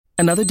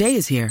Another day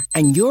is here,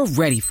 and you're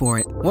ready for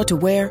it. What to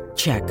wear?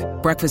 Check.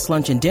 Breakfast,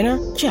 lunch, and dinner?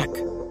 Check.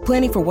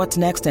 Planning for what's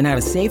next and how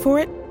to save for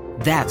it?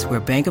 That's where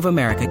Bank of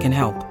America can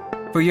help.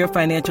 For your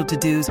financial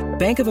to-dos,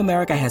 Bank of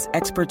America has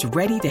experts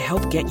ready to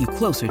help get you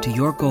closer to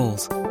your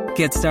goals.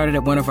 Get started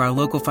at one of our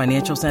local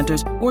financial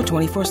centers or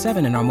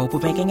 24/7 in our mobile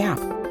banking app.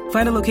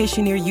 Find a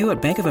location near you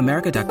at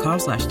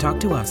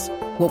bankofamerica.com/talktous.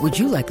 What would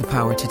you like the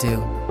power to do?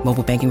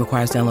 Mobile banking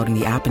requires downloading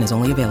the app and is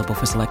only available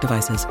for select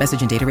devices.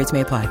 Message and data rates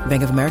may apply.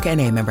 Bank of America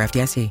N.A., member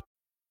FDIC.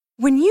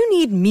 When you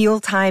need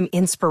mealtime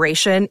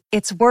inspiration,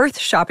 it's worth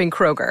shopping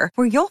Kroger,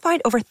 where you'll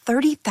find over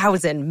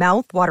 30,000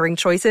 mouth-watering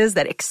choices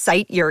that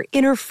excite your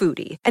inner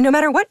foodie. And no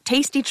matter what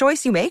tasty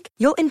choice you make,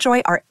 you'll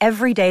enjoy our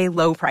everyday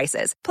low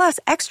prices, plus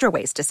extra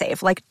ways to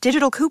save, like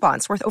digital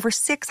coupons worth over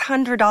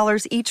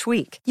 $600 each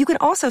week. You can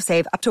also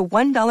save up to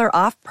 $1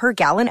 off per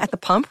gallon at the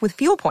pump with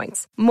fuel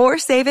points. More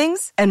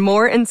savings and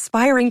more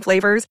inspiring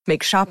flavors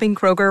make shopping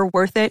Kroger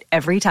worth it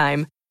every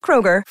time.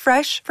 Kroger,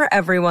 fresh for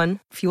everyone.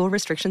 Fuel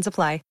restrictions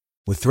apply.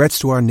 With threats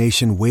to our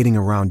nation waiting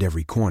around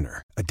every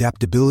corner,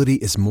 adaptability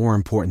is more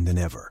important than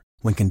ever.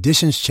 When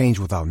conditions change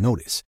without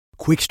notice,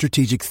 quick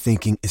strategic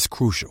thinking is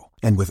crucial.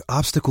 And with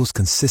obstacles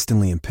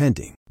consistently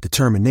impending,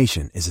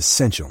 determination is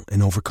essential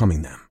in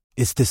overcoming them.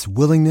 It's this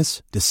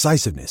willingness,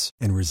 decisiveness,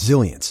 and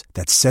resilience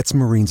that sets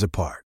Marines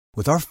apart.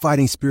 With our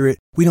fighting spirit,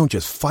 we don't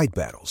just fight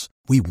battles,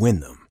 we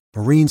win them.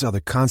 Marines are the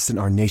constant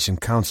our nation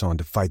counts on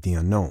to fight the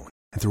unknown.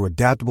 And through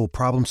adaptable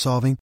problem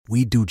solving,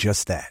 we do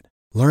just that.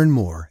 Learn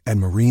more at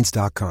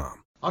marines.com.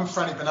 I'm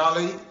Franny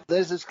Benali.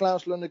 This is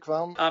Klaus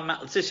Lundekvam. I'm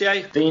Matt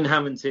Letitia. Dean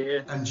Hammond's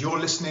here. And you're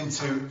listening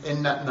to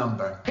In That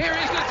Number. Here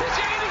is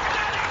Letitia and he's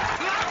done it!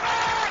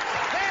 Lambert!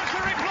 There's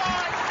the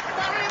reply.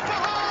 Marion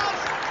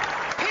Pahars.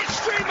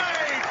 History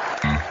made!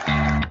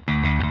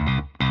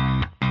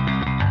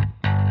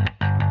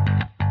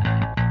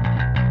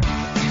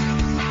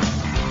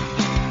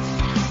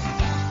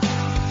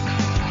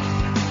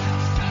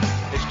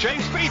 It's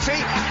James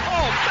Beattie.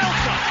 Oh,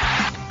 belter!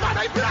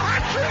 Mane for a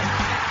hat-trick!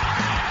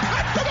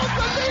 That's an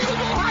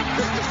unbelievable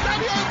hat-trick to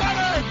Sadio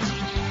Mane!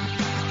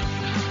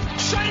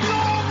 Shane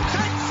Long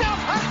takes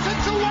Southampton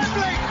to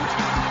Wembley!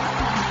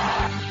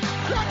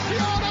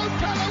 Graziano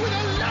Pella with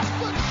a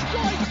left-foot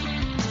strike!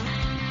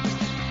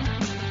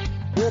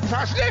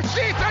 Ward-Prowse lifts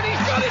it and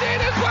he's got it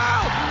in as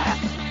well!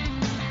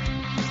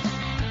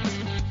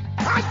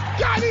 And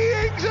Danny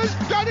Ings has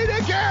done it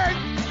again!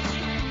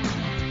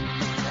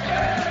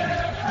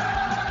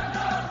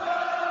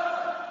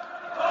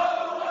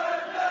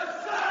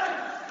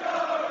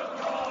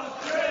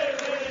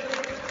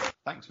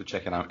 Thanks for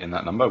checking out In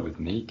That Number with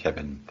me,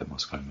 Kevin, the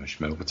Moscow Mush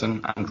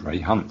Milverton, and Ray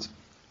Hunt.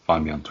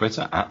 Find me on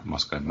Twitter at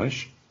Moscow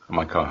Mush, and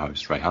my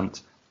co-host Ray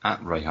Hunt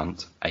at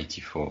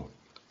RayHunt84.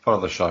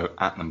 Follow the show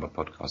at Number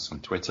Podcast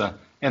on Twitter,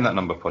 In That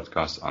Number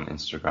Podcast on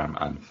Instagram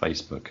and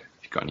Facebook.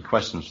 If you've got any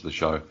questions for the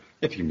show,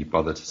 if you can be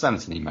bothered, send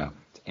us an email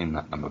to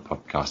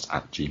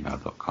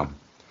inthatnumberpodcast@gmail.com.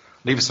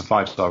 Leave us a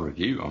 5-star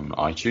review on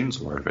iTunes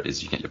or wherever it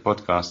is you get your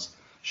podcasts.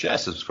 Share,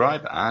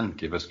 subscribe, and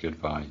give us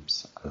good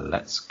vibes.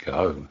 Let's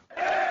go.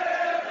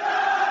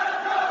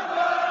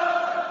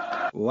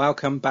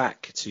 Welcome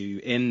back to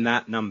In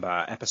That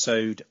Number,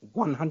 episode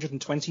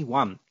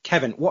 121.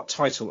 Kevin, what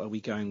title are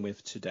we going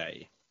with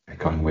today? We're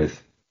going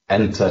with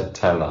Enter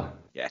Teller.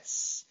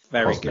 Yes,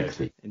 very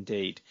good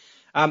indeed.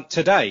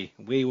 Today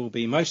we will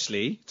be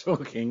mostly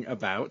talking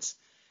about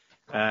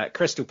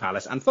Crystal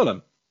Palace and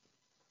Fulham.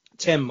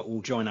 Tim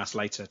will join us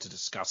later to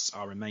discuss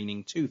our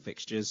remaining two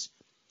fixtures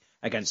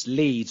against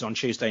Leeds on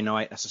Tuesday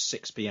night. That's a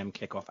 6 p.m.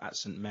 kickoff at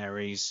St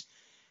Mary's.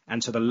 And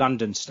to the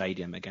London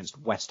Stadium against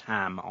West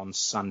Ham on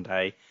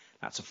Sunday.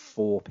 That's a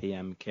 4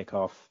 p.m.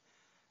 kickoff.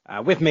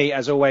 With me,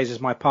 as always, is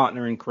my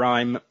partner in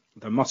crime,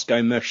 the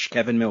Moscow Mush,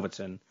 Kevin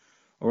Milverton.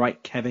 All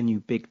right, Kevin, you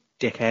big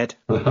dickhead.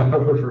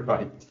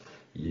 Right,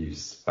 you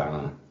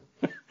spanner.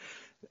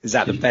 Is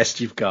that the best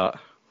you've got?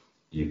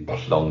 You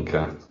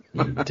plonker,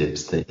 you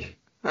dipstick.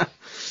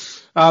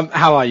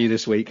 How are you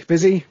this week?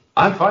 Busy?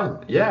 I'm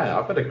fine. Yeah,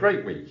 I've had a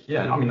great week.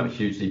 Yeah, I mean, not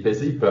hugely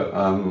busy, but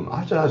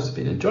I've just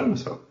been enjoying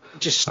myself.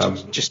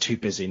 Just too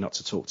busy not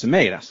to talk to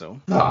me, that's all.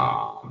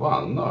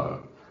 Well,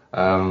 no.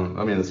 I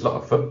mean, there's a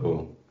lot of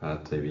football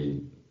to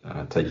be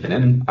taken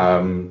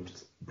in.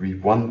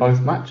 We've won both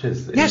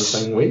matches in the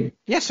same week.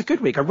 Yes, a good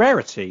week. A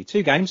rarity.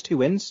 2 games, 2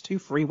 wins, 2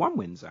 3-1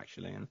 wins,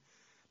 actually. And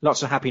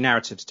lots of happy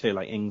narratives, too,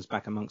 like Ings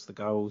back amongst the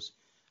goals,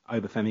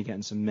 Obafemi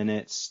getting some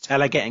minutes,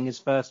 Teller getting his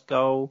first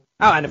goal.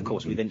 Oh, and of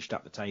course, we've inched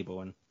up the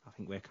table, and I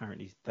think we're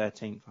currently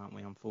 13th, aren't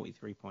we, on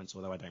 43 points,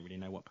 although I don't really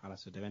know what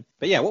Palace are doing.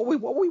 But yeah, what were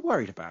we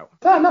worried about?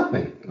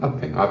 Nothing.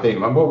 I think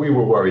what we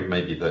were worried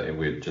maybe that it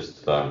would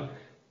just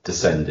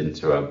descend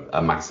into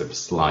a massive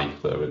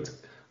slide that would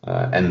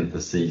end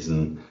the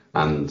season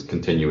and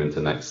continue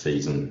into next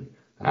season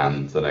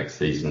and the next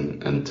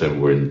season until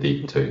we're in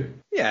League 2.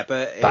 Yeah,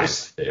 but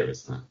that's fair,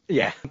 isn't it?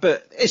 Yeah,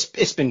 but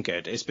it's been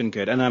good. It's been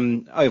good,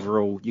 and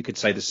overall, you could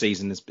say the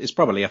season is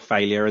probably a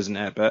failure, isn't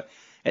it? But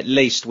at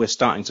least we're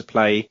starting to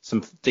play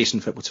some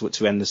decent football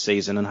to end the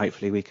season, and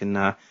hopefully we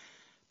can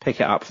pick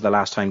it up for the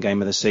last home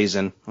game of the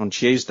season on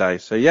Tuesday.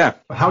 So yeah.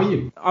 How are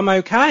you? I'm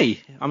okay.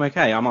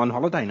 I'm on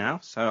holiday now,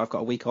 so I've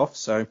got a week off.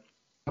 So.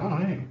 Oh,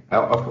 right.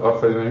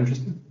 Are you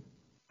interested?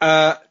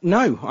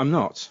 No, I'm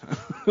not.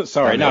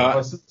 Sorry,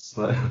 no.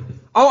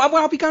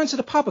 I'll be going to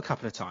the pub a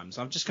couple of times.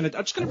 I'm just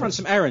gonna run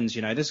some errands.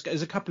 You know,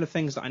 there's a couple of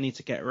things that I need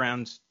to get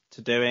around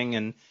to doing,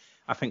 and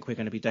I think we're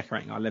going to be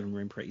decorating our living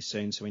room pretty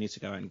soon, so we need to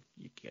go and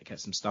get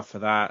some stuff for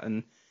that.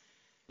 And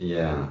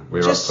yeah,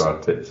 we're up to our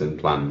tits in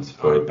plans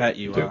for. I bet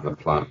you are. The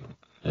plan.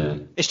 Yeah.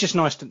 It's just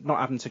nice to not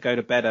having to go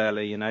to bed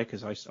early, you know,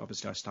 because I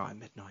start at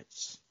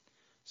midnights,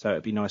 so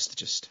it'd be nice to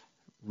just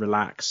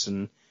relax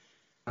and.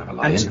 Have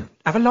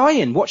a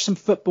lie-in. Watch some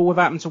football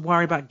without having to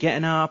worry about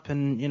getting up,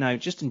 and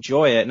just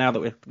enjoy it now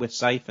that we're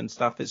safe and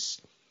stuff.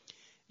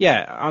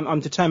 I'm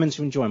determined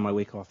to enjoy my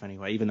week off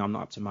anyway, even though I'm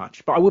not up to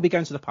much. But I will be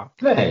going to the pub.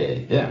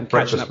 Yeah.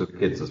 Breakfast with the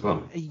kids as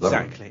well.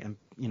 Exactly, and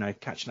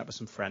catching up with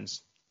some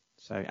friends.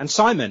 So, and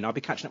Simon, I'll be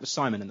catching up with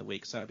Simon in the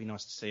week, so it'd be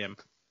nice to see him.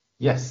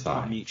 Yes,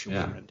 our mutual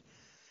friend.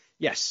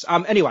 Yes.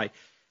 Anyway,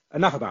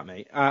 enough about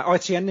me.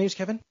 ITN news,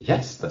 Kevin.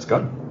 Yes, let's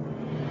go.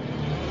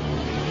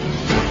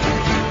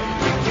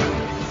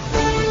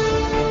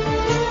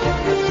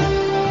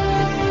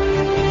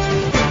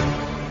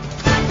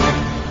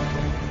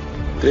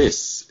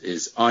 This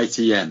is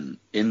ITN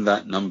in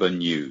that number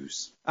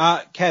news.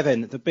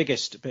 Kevin, the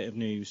biggest bit of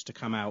news to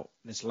come out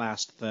this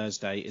last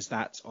Thursday is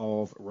that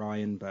of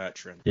Ryan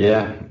Bertrand.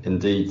 Yeah,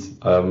 indeed.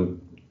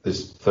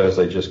 This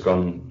Thursday just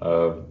gone,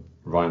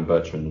 Ryan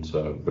Bertrand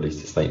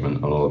released a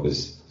statement on all of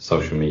his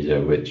social media,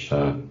 which,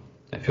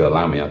 if you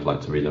allow me, I'd like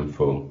to read in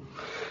full.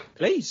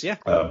 Please, yeah.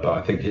 But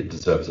I think it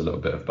deserves a little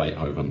bit of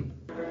Beethoven.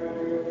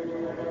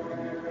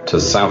 To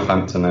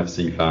Southampton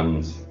FC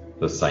fans,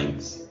 the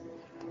Saints.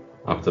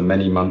 After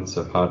many months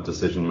of hard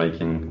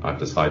decision-making, I've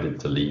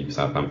decided to leave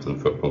Southampton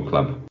Football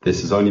Club.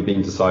 This has only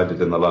been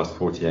decided in the last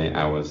 48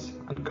 hours,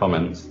 and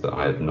comments that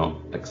I had not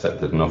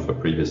accepted an offer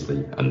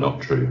previously are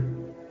not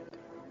true.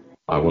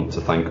 I want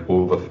to thank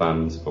all the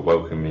fans for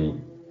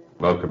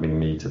welcoming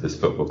me to this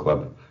football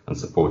club and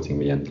supporting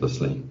me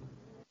endlessly.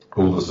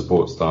 All the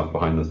support staff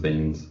behind the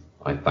scenes,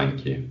 I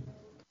thank you.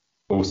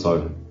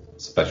 Also,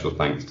 special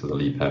thanks to the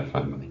Lee Pear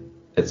family.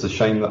 It's a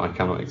shame that I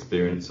cannot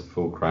experience a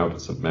full crowd at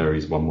St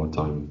Mary's one more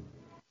time.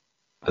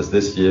 As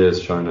this year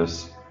has shown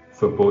us,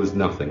 football is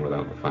nothing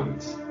without the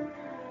fans.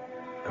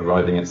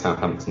 Arriving at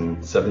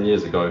Southampton 7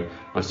 years ago,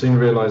 I soon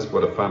realised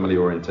what a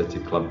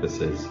family-orientated club this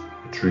is,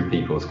 a true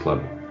people's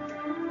club.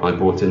 I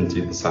bought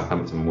into the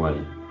Southampton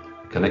way,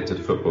 a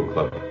connected football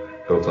club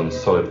built on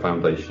solid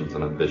foundations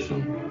and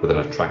ambition, with an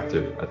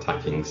attractive,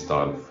 attacking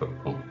style of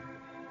football.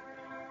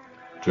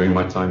 During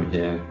my time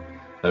here,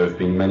 there have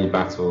been many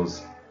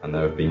battles, and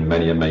there have been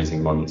many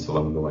amazing moments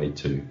along the way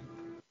too.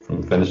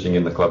 From finishing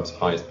in the club's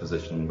highest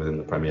position within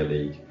the Premier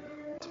League,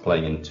 to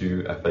playing in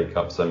 2 FA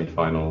Cup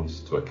semi-finals,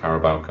 to a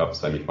Carabao Cup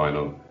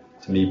semi-final,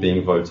 to me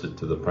being voted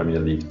to the Premier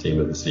League Team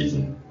of the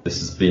Season. This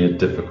has been a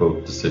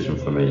difficult decision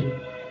for me,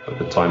 but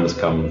the time has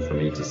come for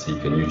me to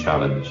seek a new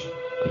challenge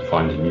and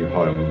find a new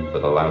home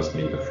that allows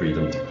me the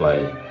freedom to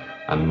play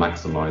and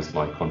maximise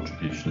my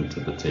contribution to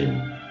the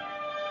team.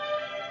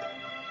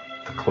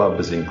 The club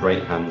is in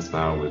great hands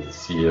now with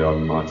CEO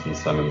Martin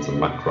Semmens and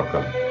Matt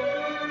Crocker.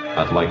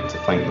 I'd like to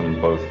thank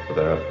them both for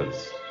their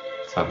efforts.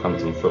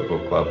 Southampton Football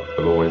Club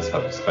will always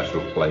have a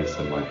special place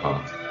in my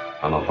heart,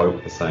 and I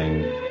hope the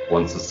saying,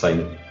 once a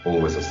saint,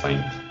 always a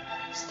saint,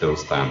 still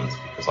stands,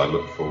 because I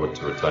look forward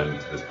to returning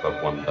to this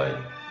club one day,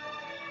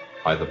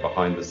 either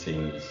behind the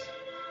scenes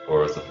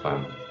or as a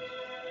fan.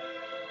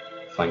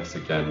 Thanks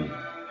again.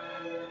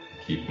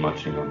 Keep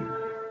marching on.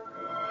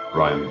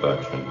 Ryan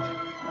Bertrand.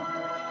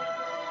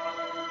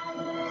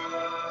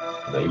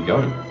 There you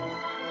go.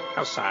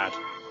 How sad.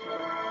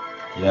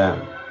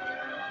 Yeah,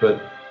 but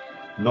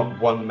not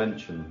one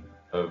mention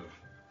of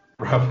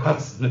Ralph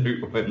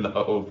Hasenhüttl in the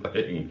whole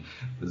thing.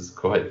 It's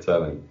quite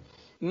telling.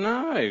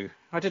 No,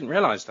 I didn't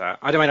realise that.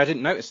 I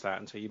didn't notice that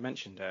until you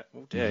mentioned it.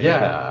 Oh dear.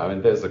 Yeah, I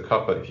mean, there's a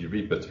couple, if you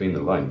read between the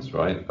lines,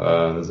 right?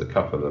 There's a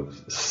couple of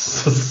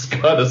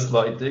kind of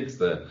slight digs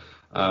there.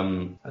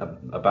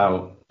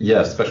 About,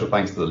 special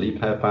thanks to the Lee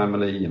Pear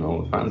family,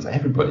 all the fans,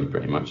 everybody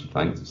pretty much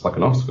thanks. It's like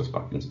an Oscars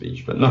fucking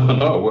speech, but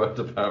not a word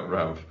about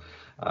Ralph.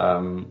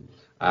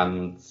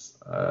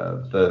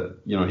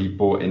 He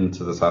bought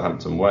into the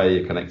Southampton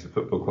way, a connected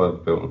football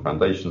club built on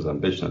foundations,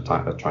 ambition,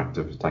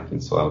 attractive, attacking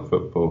style of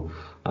football.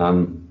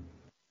 Not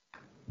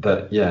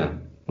that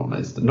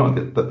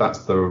that's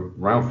the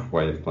Ralph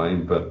way of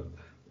playing, but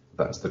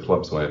that's the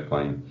club's way of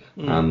playing.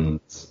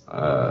 And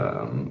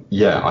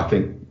I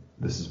think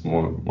this is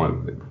more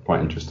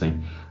quite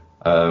interesting.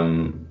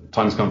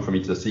 Time's come for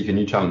me to seek a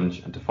new challenge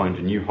and to find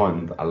a new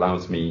home that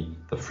allows me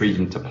the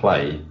freedom to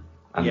play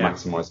and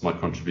maximise my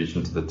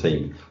contribution to the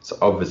team. So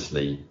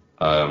obviously,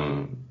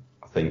 I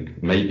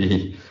think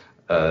maybe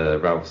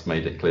Ralph's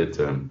made it clear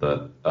to him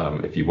that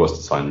if he was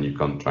to sign a new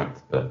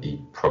contract, that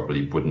he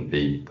probably wouldn't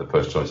be the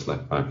first choice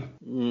left back.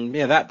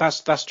 Yeah,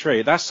 that's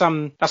true. That's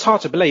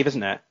hard to believe,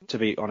 isn't it? To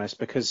be honest,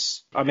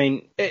 because I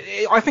mean,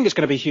 I think it's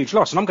going to be a huge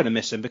loss, and I'm going to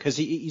miss him because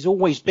he's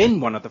always been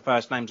one of the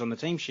first names on the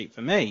team sheet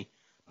for me.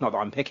 Not that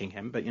I'm picking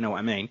him, but you know what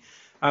I mean.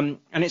 And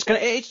it's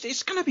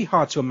gonna be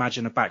hard to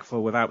imagine a back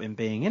four without him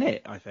being in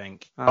it, I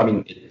think. I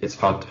mean, it's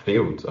hard to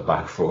field a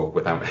back four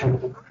without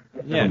him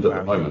at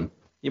the moment.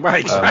 Well,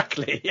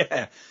 exactly.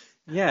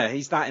 Yeah,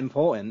 he's that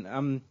important. I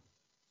mean,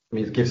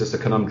 it gives us a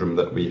conundrum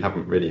that we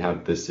haven't really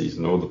had this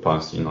season or the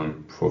past,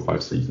 4 or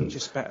 5 seasons.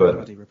 Just better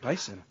bloody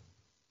replace him.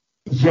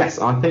 Yes,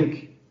 I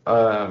think.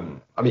 I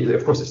mean,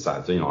 of course, it's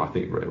sad. I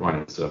think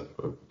Ryan's a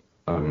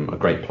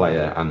great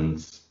player,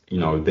 and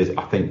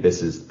I think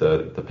this is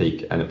the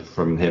peak. And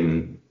from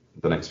him,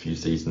 the next few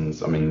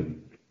seasons, I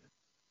mean,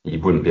 he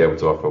wouldn't be able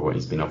to offer what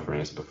he's been offering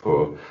us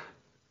before.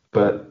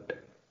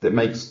 But it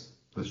makes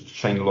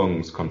Shane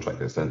Long's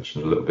contract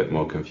extension a little bit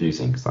more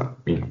confusing because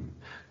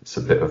it's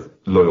a bit of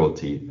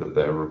loyalty that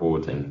they're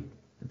rewarding,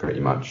 pretty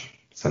much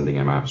sending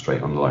him out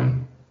straight on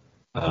loan.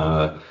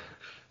 I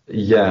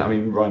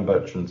mean, Ryan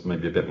Bertrand's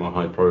maybe a bit more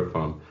high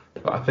profile,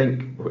 but I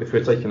think if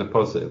we're taking a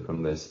positive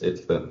from this,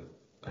 it's that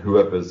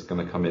whoever's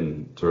going to come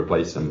in to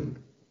replace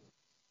him,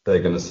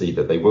 they're going to see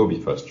that they will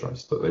be first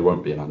choice, that they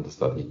won't be an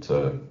understudy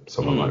to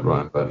someone like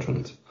Ryan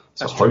Bertrand.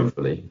 So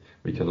hopefully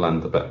we can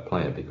land a better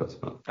player because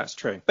of that. That's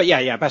true. But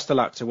yeah, best of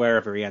luck to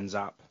wherever he ends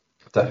up.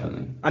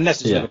 Definitely.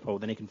 Unless it's Liverpool,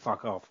 then he can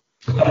fuck off.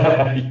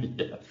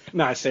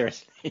 No,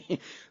 seriously.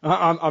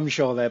 I'm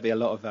sure there'll be a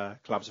lot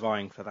of clubs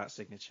vying for that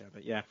signature.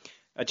 But yeah,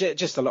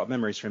 just a lot of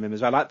memories from him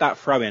as well. Like that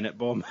throw-in at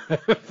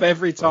Bournemouth.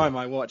 Every time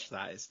I watch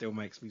that, it still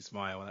makes me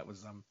smile. That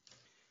was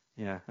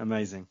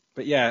amazing.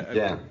 But we're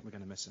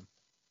going to miss him.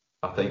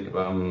 I think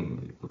we're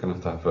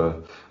going to have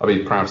I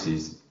mean,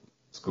 Prowsey's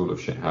School of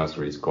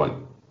Shithousery is quite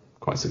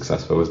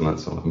successful, isn't it?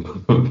 So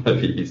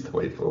maybe he's the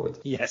way forward.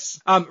 Yes.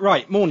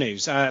 Right, more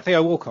news.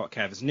 Theo Walcott,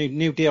 Kev, there's a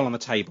new deal on the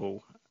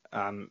table.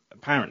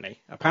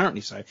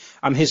 Apparently so.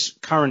 His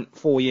current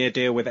 4-year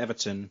deal with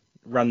Everton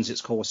runs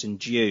its course in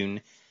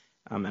June,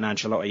 and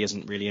Ancelotti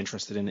isn't really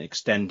interested in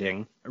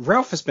extending.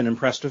 Ralph has been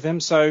impressed with him,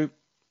 so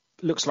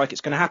looks like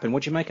it's going to happen.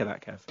 What do you make of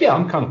that, Kev? Yeah,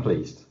 I'm kind of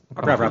pleased.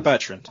 I'd rather have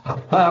Bertrand.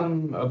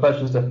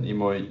 Bertrand's definitely a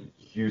more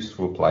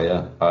useful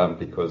player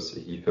because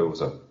he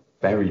fills a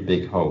very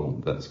big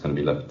hole that's going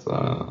to be left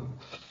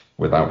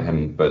without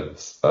him.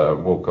 But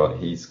Walcott,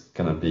 he's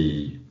going to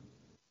be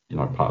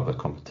part of the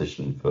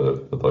competition for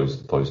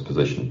those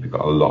positions. We've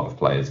got a lot of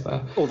players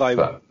there.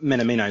 Although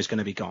Minamino's going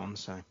to be gone,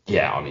 so.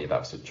 Yeah, I mean,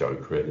 that's a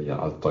joke, really.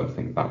 I don't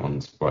think that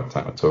one's worked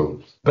out at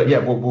all. But yeah,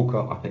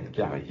 Walcott, I think,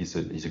 he's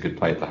a good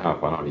player to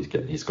have. I know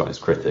he's got his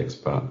critics,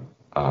 but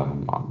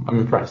I'm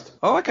impressed.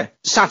 Oh, okay.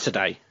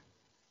 Saturday,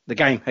 the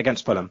game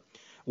against Fulham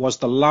was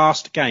the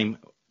last game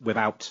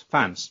without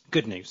fans.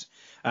 Good news.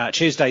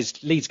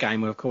 Tuesday's Leeds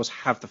game will, of course,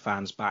 have the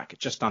fans back,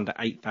 just under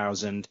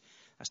 8,000.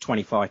 That's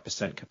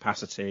 25%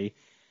 capacity.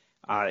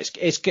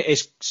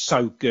 It's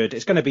so good.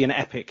 It's going to be an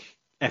epic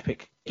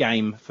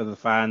game for the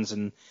fans,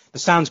 and the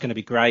sound's going to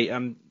be great.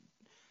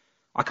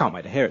 I can't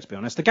wait to hear it, to be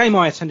honest. The game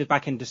I attended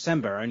back in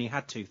December only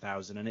had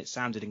 2,000, and it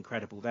sounded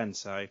incredible then.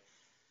 So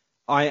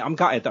I'm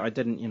gutted that I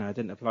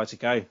didn't apply to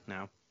go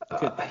now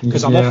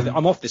because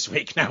I'm off this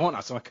week now, aren't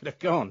I? So I could have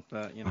gone,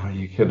 but Oh,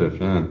 you could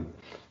have, yeah.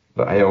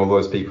 But hey, all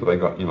those people, they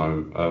got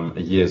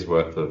a year's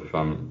worth of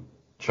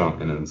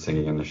chanting and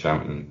singing and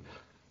shouting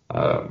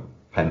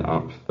pent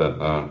up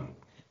that.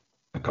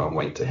 I can't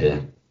wait to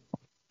hear.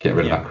 Get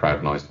rid of that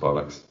crowd noise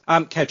bollocks.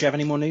 Kev, do you have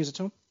any more news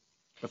at all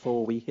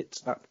before we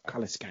hit that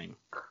Palace game?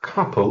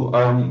 Couple.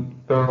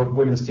 The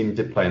women's team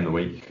did play in the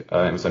week.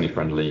 It was only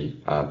friendly,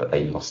 but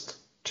they lost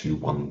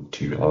 2-1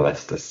 to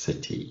Leicester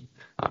City.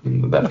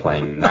 They're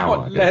playing now.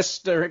 Not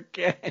Leicester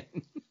again.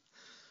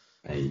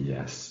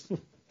 Yes.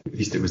 At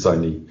least it was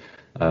only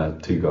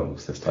 2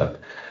 goals this time.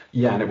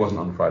 Yeah, and it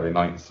wasn't on Friday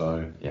night,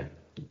 so yeah,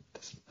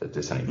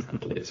 it's only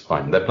friendly. It's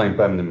fine. They're playing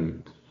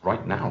Birmingham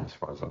right now, as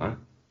far as I know.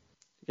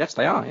 Yes,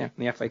 they are, in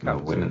the FA Cup.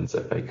 The Women's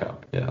FA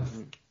Cup, yes.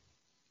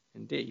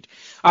 Indeed.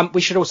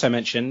 We should also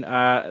mention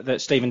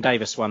that Stephen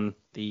Davis won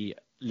the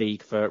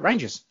league for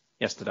Rangers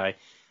yesterday,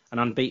 an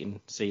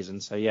unbeaten season.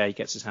 So, yeah, he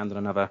gets his hand on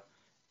another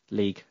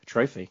league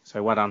trophy.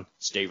 So, well done,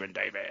 Stephen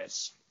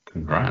Davis.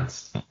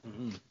 Congrats.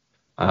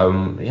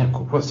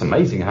 It's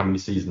amazing how many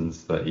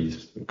seasons that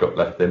he's got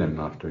left in him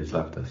after he's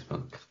left us.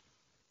 But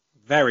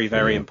very,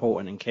 very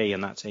important and key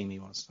in that team he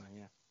was. So,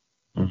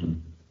 yeah. Mm-hmm.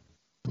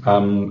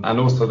 And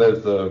also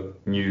there's the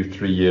new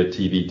 3-year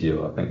TV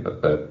deal. I think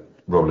that they're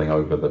rolling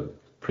over the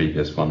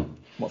previous one.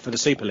 What, for the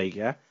Super League,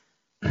 yeah?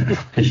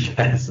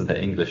 Yes,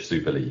 the English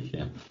Super League,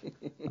 yeah.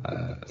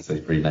 So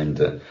they've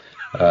renamed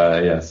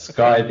it.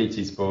 Sky,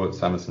 BT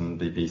Sports, Amazon,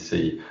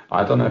 BBC.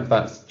 I don't know if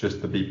that's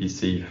just the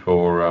BBC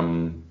for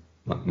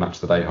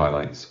Match of the Day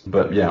highlights.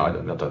 But yeah, I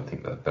don't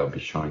think that they'll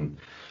be showing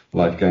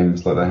live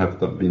games like they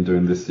have been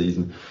doing this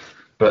season.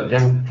 But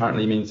yeah,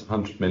 apparently means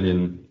 100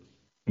 million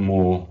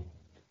more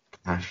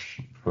cash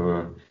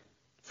for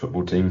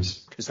football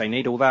teams. Because they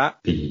need all that.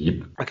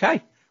 Yep.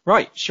 Okay,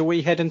 right. Shall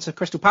we head into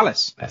Crystal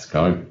Palace? Let's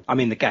go. I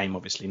mean the game,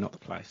 obviously, not the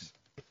place.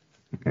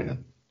 Yeah.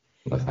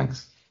 No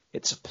thanks.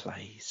 It's a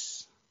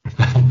place.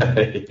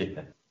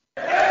 Yeah.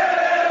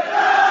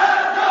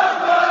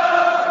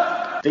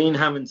 Dean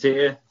Hammond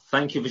here.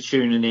 Thank you for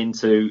tuning in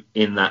to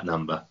In That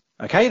Number.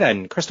 Okay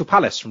then, Crystal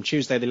Palace from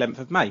Tuesday the 11th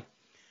of May.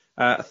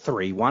 A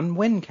 3-1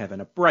 win,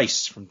 Kevin. A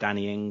brace from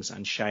Danny Ings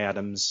and Shay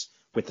Adams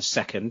with the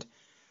second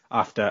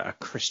after a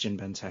Christian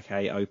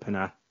Benteke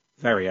opener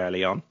very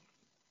early on.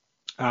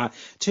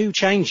 2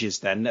 changes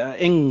then.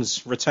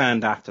 Ings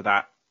returned after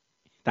that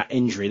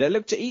injury.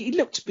 He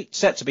looked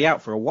set to be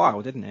out for a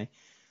while, didn't he?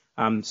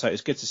 So it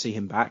was good to see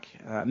him back.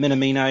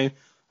 Minamino,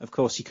 of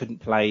course, he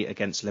couldn't play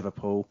against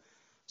Liverpool.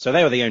 So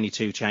they were the only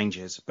 2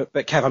 changes. But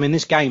Kev, I mean,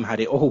 this game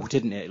had it all,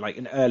 didn't it? Like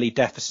an early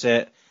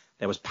deficit.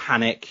 There was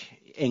panic.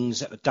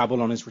 Ings at the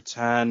double on his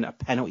return. A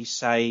penalty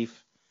save.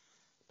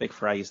 Big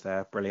phrase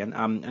there. Brilliant.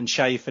 And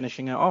Shay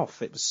finishing it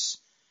off. It was,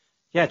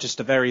 just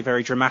a very,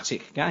 very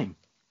dramatic game.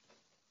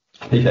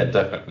 Yeah,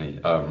 definitely.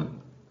 A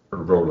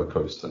roller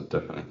coaster,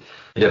 definitely.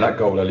 Yeah, that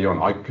goal early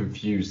on, I got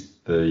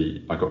confused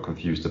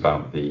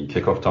about the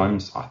kickoff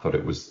times. I thought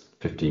it was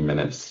 15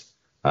 minutes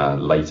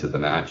later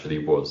than it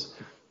actually was.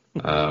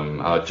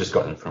 I just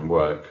got in from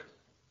work,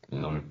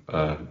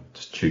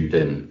 just tuned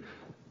in,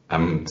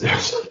 and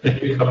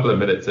a couple of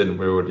minutes in,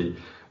 we're already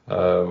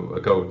a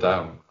goal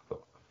down. I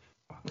thought,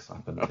 what's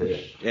happened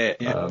here?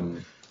 Yeah.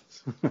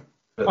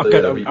 I'm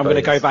going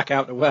to go back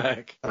out to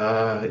work.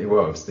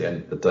 Well, it's the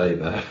end of the day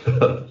there.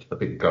 I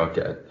think I've got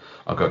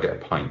to get a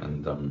pint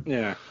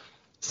and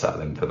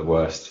settle in for the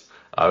worst.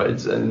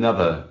 It's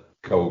another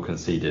goal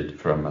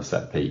conceded from a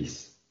set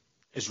piece.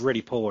 It's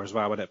really poor as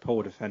well, with it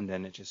poor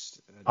defending. It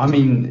just. I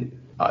mean,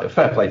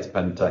 fair play to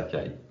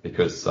Benteke,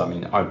 because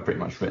I've pretty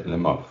much written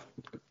him off.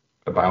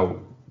 How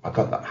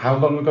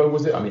long ago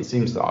was it? I mean, it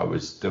seems that I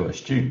was still a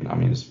student. I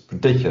mean, it's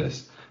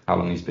ridiculous how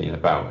long he's been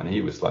about, and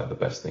he was like the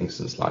best thing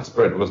since sliced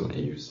bread, wasn't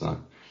he? He was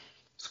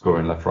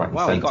scoring left, right, and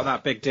centre. Well, he got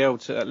that big deal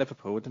at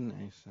Liverpool, didn't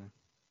he? So.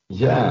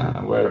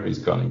 Yeah, wherever he's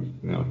gone,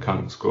 he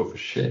can't score for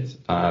shit.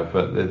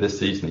 But this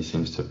season he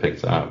seems to have picked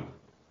it up.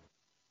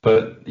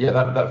 But yeah,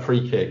 that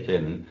free kick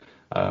in,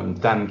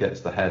 Dan gets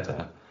the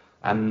header,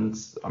 and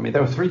I mean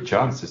there were 3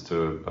 chances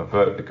to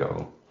avert the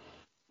goal.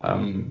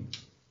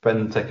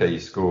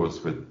 Benteke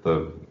scores with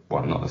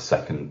not the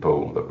second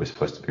ball that we're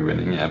supposed to be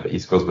winning, but he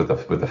scores with the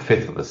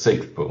 5th or the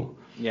 6th ball.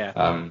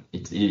 Yeah.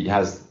 He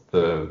has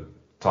the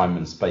time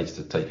and space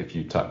to take a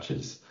few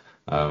touches,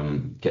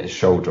 get his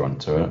shoulder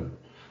onto it,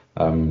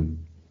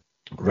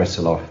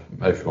 wrestle off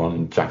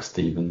everyone, Jack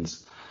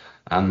Stevens,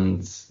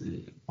 and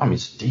I mean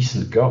it's a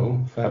decent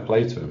goal, fair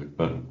play to him,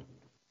 but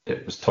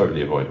it was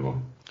totally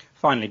avoidable.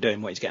 Finally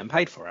doing what he's getting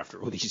paid for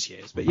after all these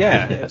years, but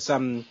yeah, it's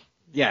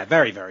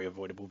very, very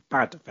avoidable.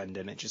 Bad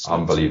defending. It just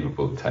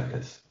unbelievable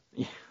techers.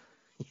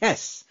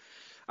 Yes,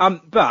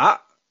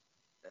 but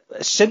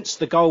since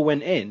the goal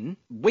went in,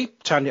 we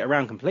turned it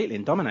around completely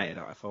and dominated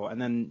it, I thought.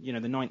 And then, the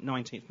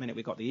 19th minute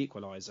we got the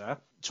equaliser.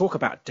 Talk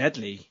about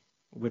deadly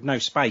with no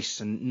space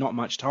and not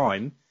much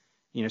time.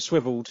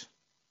 Swiveled,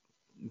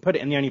 put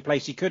it in the only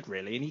place he could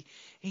really, and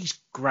he's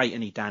great,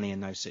 isn't he, Danny, in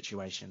those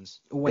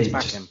situations? Always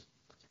back him.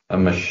 A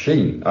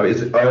machine.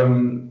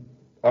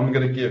 I'm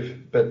going to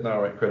give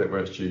Bednarek credit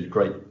where it's due.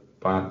 Great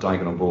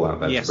diagonal ball out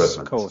there. Yes, to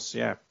Redmond. Of course,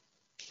 yeah.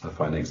 I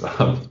find it's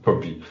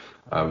probably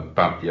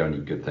about the only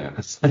good thing I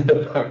can say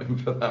about him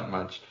for that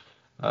match.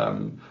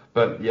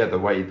 But yeah, the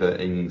way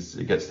that Ings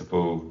gets the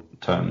ball,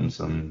 turns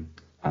and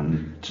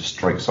just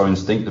strikes so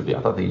instinctively.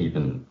 I don't think he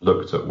even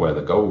looked at where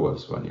the goal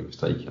was when he was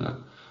taking it.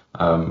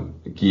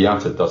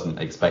 Guiata doesn't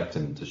expect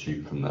him to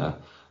shoot from there.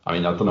 I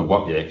mean, I don't know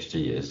what the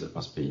XG is. It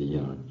must be,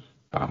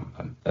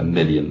 a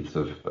millionth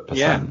of a percent.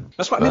 Yeah,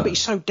 that's what I mean. But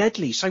he's so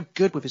deadly, so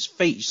good with his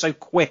feet, he's so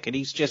quick, and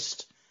he's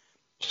just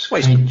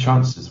create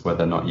chances where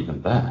they're not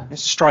even there.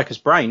 It's a striker's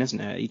brain, isn't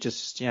it? He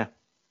just,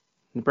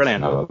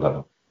 brilliant. Another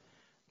level.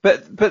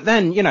 But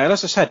then,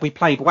 as I said, we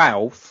played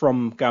well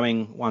from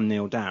going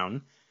 1-0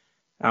 down.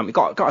 We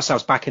got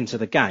ourselves back into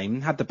the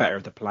game, had the better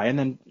of the play, and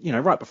then,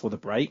 right before the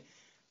break,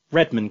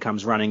 Redmond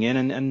comes running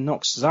in and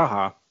knocks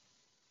Zaha.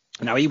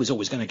 Now, he was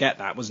always going to get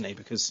that, wasn't he?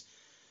 Because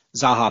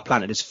Zaha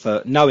planted his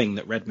foot knowing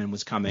that Redmond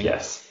was coming.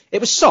 Yes.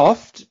 It was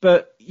soft,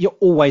 but you're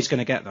always going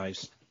to get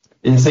those.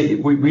 You see,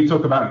 we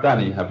talk about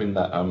Danny having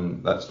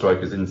that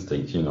striker's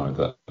instinct,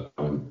 that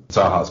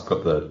Zaha's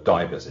got the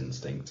diver's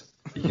instinct.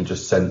 You can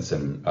just sense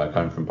him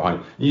coming from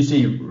behind. You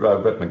see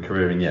Redmond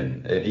careering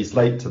in. He's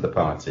late to the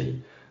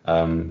party.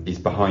 He's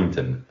behind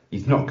him.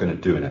 He's not going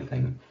to do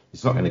anything.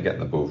 He's not going to get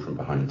the ball from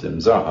behind him.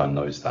 Zaha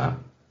knows that.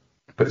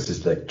 Puts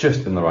his leg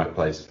just in the right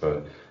place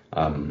for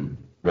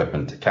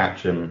Redmond to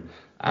catch him,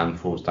 and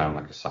falls down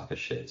like a sack of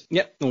shit.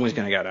 Yep, always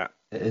going to get that.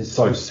 It is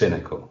so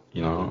cynical,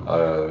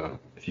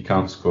 if you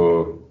can't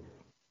score,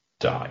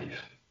 dive.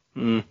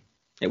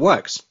 It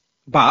works,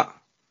 but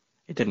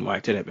it didn't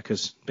work, did it?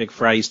 Because big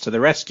phrase to the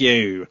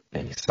rescue.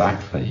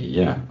 Exactly,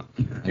 yeah.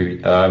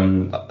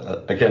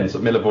 Again, so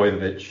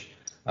Milivojevic,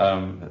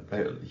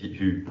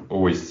 who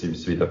always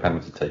seems to be the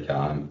penalty taker.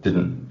 I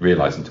didn't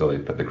realise until they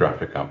put the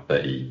graphic up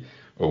that he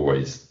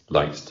always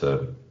likes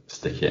to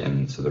stick it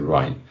into the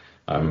right.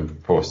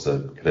 Forster,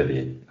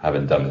 clearly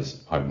having done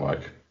his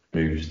homework,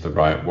 moves the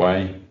right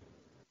way,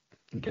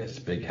 gets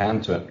a big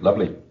hand to it.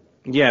 Lovely.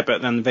 Yeah,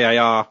 but then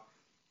VAR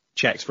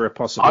checks for a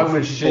possible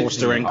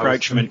Forster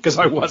encroachment, because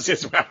I was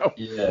as well.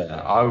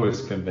 Yeah, I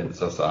was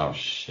convinced. I was like, oh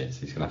shit,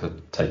 he's going to have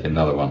to take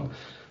another one.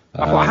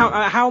 I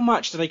thought, how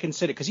much do they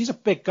consider? Because he's a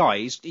big guy,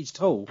 he's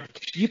tall.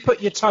 You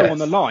put your toe on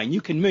the line,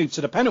 you can move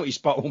to the penalty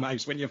spot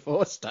almost when you're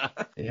Forster.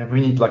 Yeah, we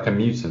need like a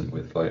mutant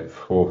with like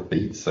 4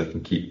 feet so I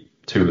can keep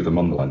 2 of them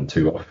on the line,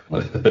 2 off.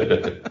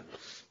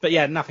 But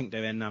yeah, nothing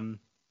doing.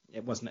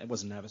 It was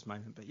a nervous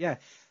moment, but yeah.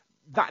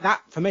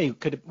 That for me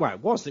it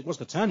was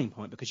the turning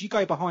point, because you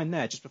go behind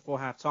there just before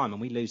half time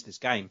and we lose this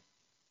game.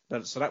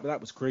 So that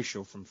was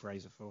crucial from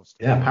Fraser Forster.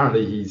 Yeah,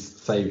 apparently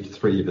he's saved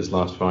 3 of his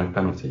last 5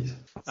 penalties.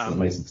 That's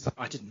amazing stuff.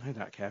 I didn't know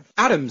that, Kev.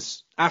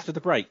 Adams, after the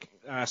break,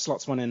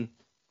 slots one in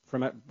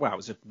from it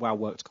was a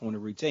well-worked corner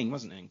routine,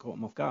 wasn't it? And caught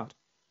them off guard.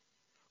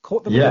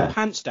 Caught them with their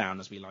pants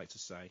down, as we like to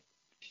say.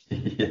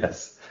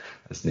 Yes,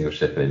 as Neil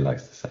Shipley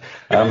likes to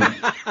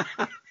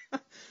say.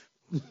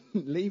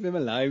 Leave him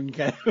alone,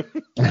 Kev.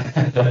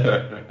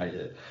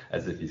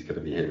 As if he's going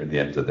to be hearing the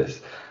end of this.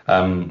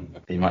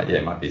 He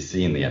might be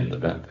seeing the end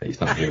of it, but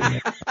he's not hearing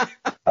it.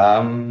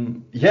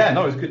 It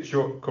was a good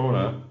short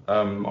corner.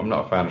 I'm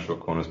not a fan of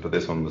short corners, but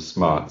this one was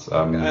smart.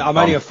 I'm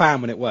only a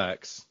fan when it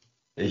works.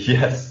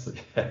 Yes.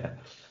 Yeah.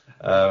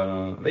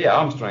 But yeah,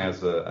 Armstrong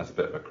has a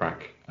bit of a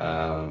crack.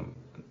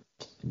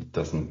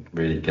 Doesn't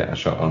really get a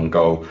shot on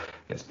goal.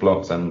 Gets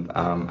blocked, and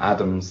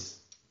Adams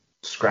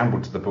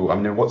scrambled to the ball. I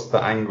mean, what's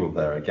the angle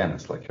there? Again,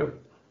 it's like a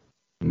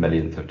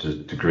millionth of a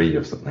degree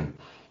or something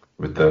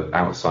with the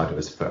outside of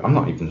his foot. I'm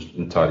not even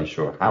entirely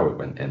sure how it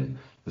went in.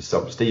 The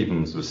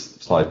Stevens was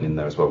sliding in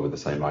there as well with the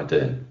same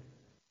idea.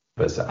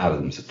 But it's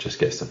Adams that just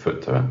gets the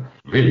foot to it.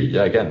 Really,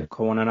 yeah, again.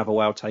 Corner, another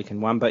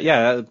well-taken one. But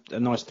yeah, a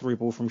nice through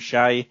ball from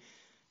Shea.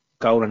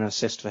 Goal and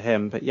assist for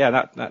him. But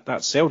yeah,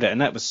 that sealed it.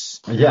 And that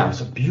was... Yeah,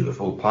 it's a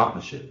beautiful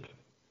partnership.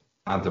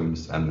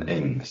 Adams and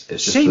Ings.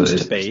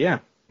 Seems to be, yeah.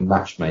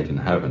 Match made in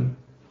heaven.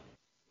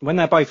 When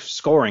they're both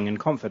scoring and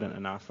confident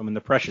enough, and when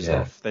the pressure's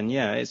off, then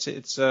yeah, it's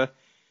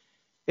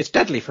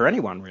deadly for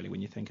anyone really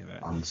when you think of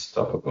it.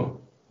 Unstoppable.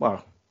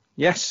 Well,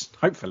 yes,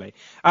 hopefully.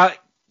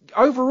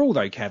 Overall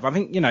though, Kev, I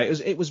think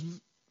it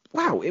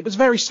was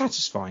very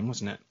satisfying,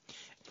 wasn't it?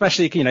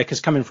 Especially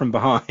because coming from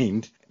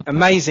behind,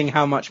 amazing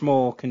how much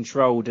more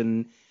controlled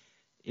and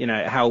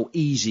how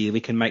easy we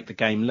can make the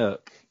game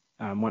look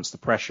once the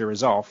pressure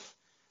is off.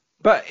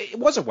 But it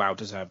was a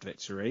well-deserved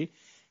victory.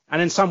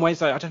 And in some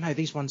ways, I don't know,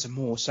 these ones are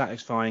more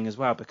satisfying as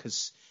well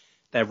because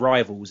they're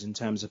rivals in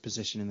terms of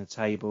position in the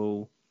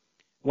table.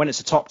 When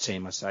it's a top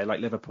team, I say, like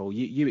Liverpool,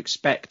 you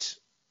expect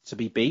to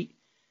be beat.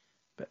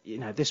 But,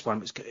 this one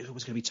was going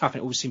to be tough.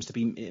 And it always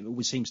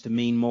seems to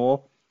mean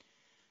more.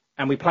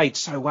 And we played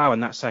so well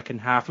in that second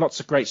half. Lots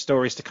of great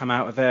stories to come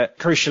out of it.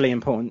 Crucially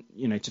important,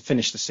 to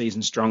finish the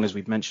season strong, as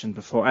we've mentioned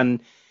before.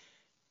 And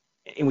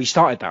we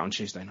started that on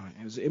Tuesday night.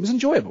 It was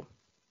enjoyable.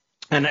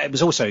 And it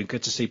was also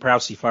good to see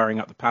Prowsey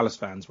firing up the Palace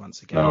fans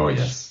once again. Oh,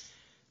 yes.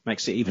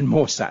 Makes it even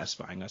more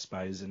satisfying, I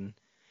suppose. And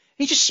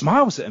he just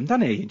smiles at them,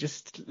 doesn't he? He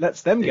just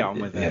lets them get on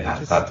with it.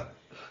 Had that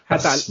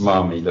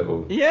smarmy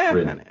little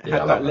grin.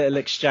 Had that little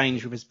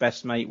exchange with his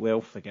best mate,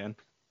 Wilf, again.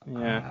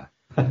 Yeah.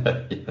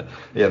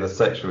 Yeah, the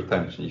sexual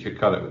tension. You could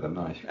cut it with a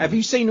knife. Have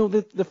you seen all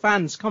the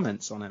fans'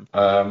 comments on him?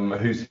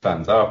 Whose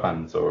fans? Our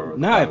fans or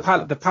no?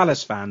 The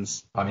Palace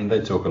fans. I mean,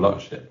 they talk a lot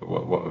of shit. But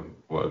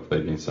what have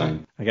they been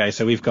saying? Okay,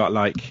 so we've got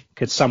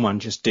could someone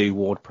just do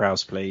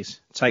Ward-Prowse, please?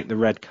 Take the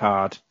red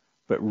card,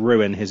 but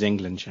ruin his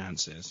England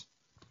chances.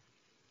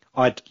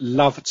 I'd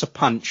love to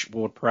punch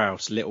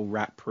Ward-Prowse, little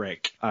rat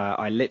prick.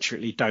 I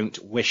literally don't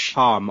wish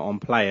harm on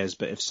players,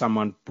 but if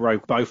someone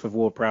broke both of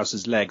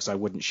Ward-Prowse's legs, I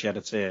wouldn't shed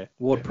a tear.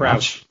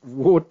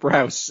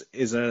 Ward-Prowse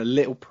is a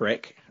little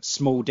prick,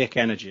 small dick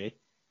energy.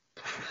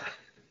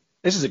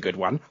 This is a good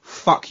one.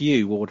 Fuck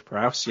you,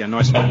 Ward-Prowse. Yeah,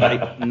 nice one,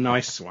 mate.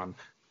 Nice one.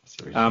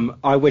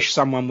 I wish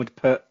someone would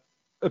put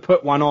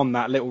one on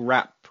that little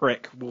rat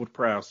prick,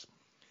 Ward-Prowse.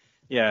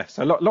 Yeah,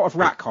 so a lot of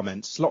rat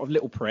comments, a lot of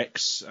little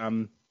pricks.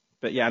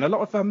 But yeah, and a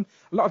lot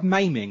of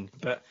maiming,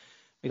 but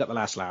we got the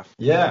last laugh.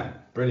 Yeah,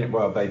 brilliant.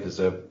 Well, they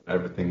deserve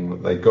everything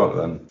that they got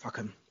then. Fuck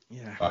them.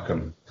 Yeah. Fuck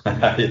them.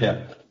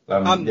 Yeah.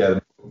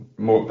 The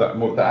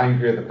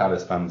angrier the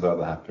Palace fans are,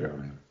 the happier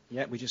I am.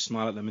 Yeah, we just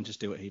smile at them and just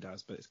do what he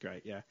does, but it's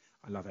great. Yeah,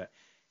 I love it.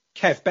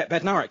 Kev,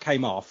 Bednarek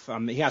came off.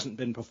 He hasn't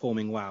been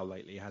performing well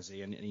lately, has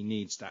he? And he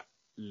needs that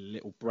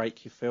little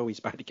break, you feel? He's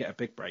about to get a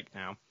big break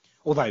now.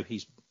 Although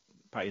he's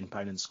in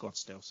Poland's squad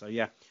still, so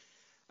yeah.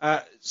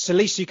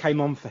 Salisu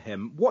came on for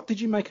him. What did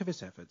you make of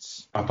his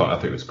efforts? I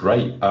think it was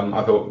great.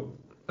 I thought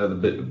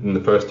in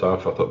the first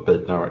half, I thought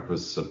Bednarek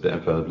was a bit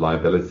of a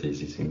liability, as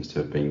he seems to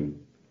have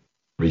been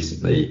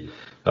recently.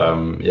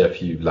 A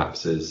few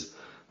lapses,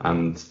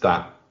 and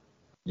that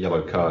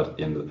yellow card at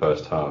the end of the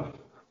first half,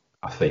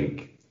 I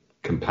think,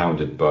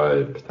 compounded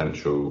by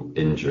potential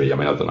injury. I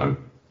mean, I don't know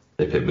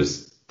if it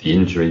was the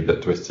injury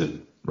that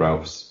twisted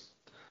Ralph's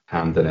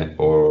hand in it,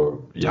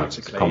 or it's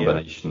a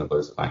combination of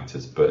those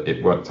factors, but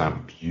it worked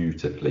out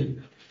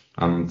beautifully.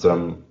 And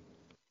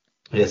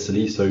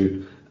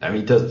Salisu,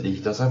 he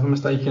does have a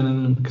mistake in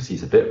him because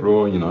he's a bit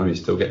raw,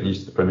 he's still getting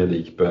used to the Premier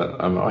League,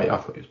 but I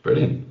thought he was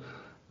brilliant.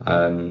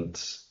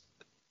 And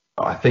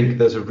I think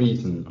there's a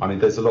reason. I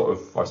mean, I've seen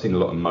a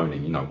lot of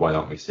moaning, why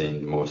aren't we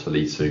seeing more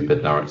Salisu,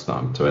 Bednarek's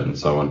not up to it, and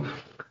so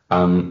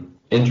on.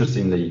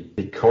 Interestingly,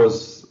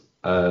 because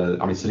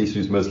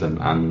Salisu's Muslim,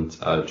 and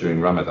during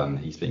Ramadan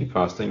he's been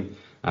fasting,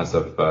 as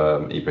of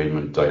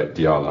Ibrahim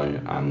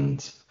Diallo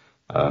and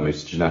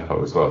Moussa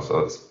Djenepo as well.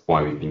 So that's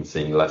why we've been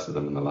seeing less of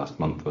them in the last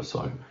month or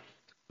so.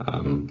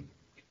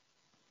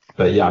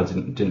 But yeah, I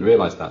didn't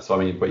realise that. So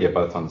by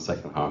the time the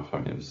second half,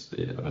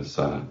 it was.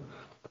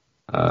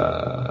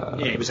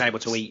 He was able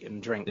to eat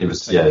and drink. It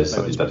was something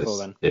that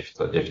is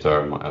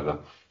iftar and whatever.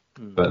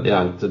 But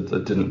yeah, I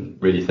didn't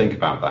really think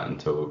about that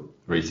until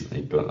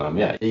recently. But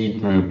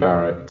Eid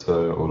Mubarak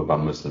to all of our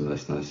Muslim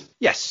listeners.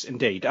 Yes,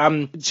 indeed.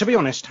 To be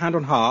honest, hand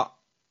on heart,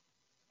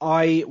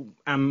 I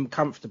am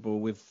comfortable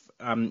with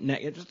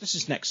this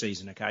is next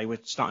season. Okay, we're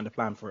starting to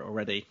plan for it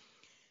already.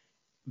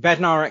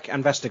 Bednarek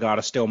and Vestergaard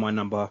are still my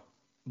number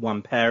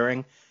one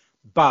pairing,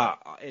 but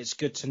it's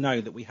good to know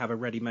that we have a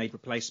ready-made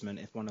replacement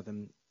if one of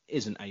them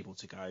isn't able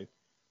to go.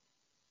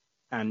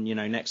 And,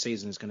 next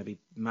season is going to be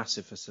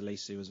massive for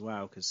Salisu as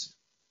well because,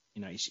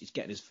 he's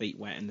getting his feet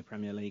wet in the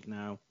Premier League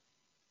now.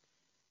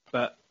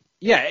 But,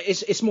 yeah,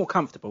 it's more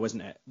comfortable,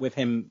 isn't it, with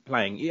him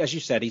playing? As you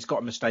said, he's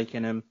got a mistake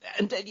in him.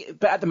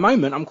 But at the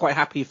moment, I'm quite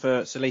happy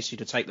for Salisu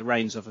to take the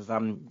reins off of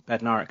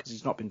Bednarek because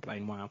he's not been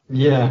playing well.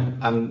 Yeah,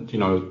 and,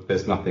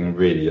 there's nothing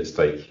really at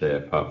stake here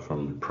apart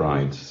from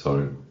pride.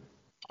 So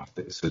I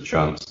think it's a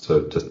chance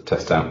to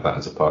test out that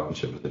as a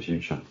partnership for the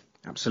future.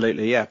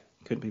 Absolutely, yeah.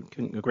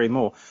 Couldn't agree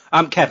more.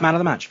 Kev, man of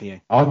the match for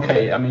you.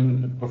 Okay,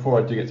 before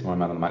I do get to my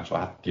man of the match, I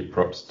have to give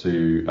props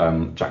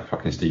to Jack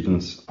fucking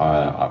Stevens.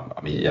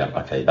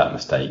 That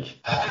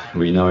mistake.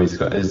 We know he's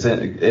got it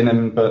in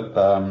him, but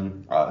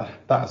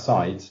that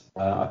aside,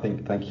 I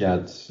think he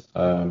had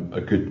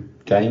a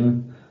good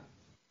game.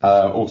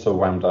 Also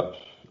wound up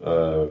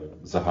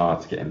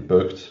Zaha to get him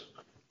booked.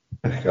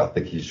 I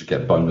think he should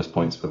get bonus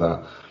points for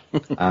that.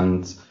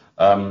 And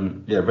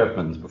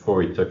Redmond,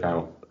 before he took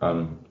out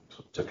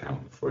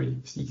before he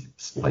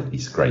slightly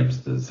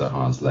scraped the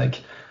Zaha's leg.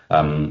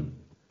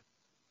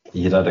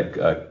 He had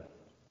a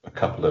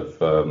couple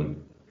of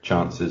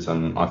chances,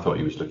 and I thought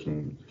he was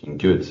looking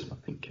good. I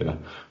think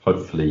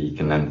hopefully he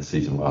can end the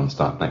season well and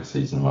start next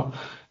season well.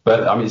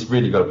 But it's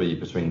really got to be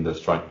between the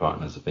strike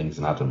partners of Ings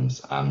and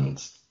Adams,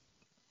 and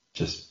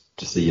just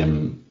to see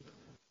him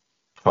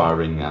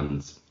firing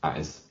and at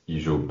his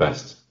usual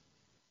best,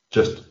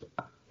 just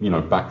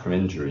back from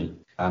injury.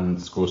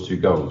 And scores 2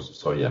 goals.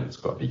 So, yeah, it's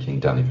got to be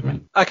King Danny for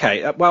me.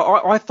 Okay,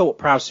 well, I thought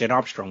Prowsey and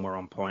Armstrong were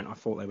on point. I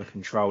thought they were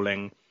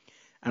controlling.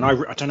 And I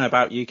don't know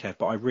about you, Kev,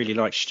 but I really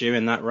like Stu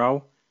in that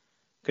role.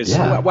 Because,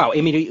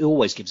 he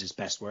always gives his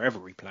best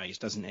wherever he plays,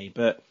 doesn't he?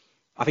 But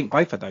I think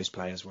both of those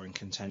players were in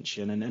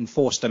contention. And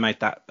Forster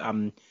made that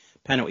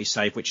penalty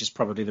save, which is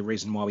probably the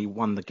reason why we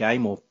won the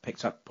game or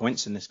picked up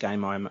points in this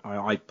game.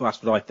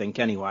 That's what I think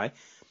anyway.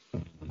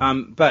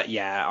 But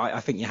yeah, I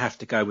think you have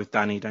to go with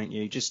Danny, don't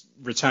you? Just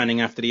returning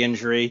after the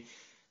injury,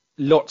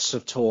 lots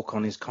of talk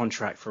on his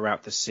contract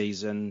throughout the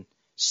season,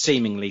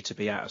 seemingly to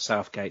be out of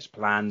Southgate's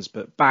plans,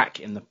 but back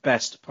in the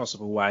best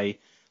possible way,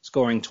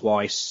 scoring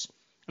twice,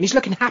 and he's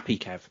looking happy,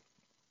 Kev.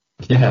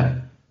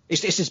 Yeah,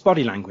 it's his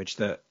body language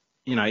that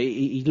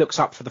he looks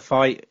up for the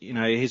fight.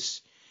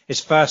 His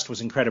first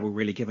was incredible,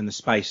 really, given the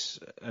space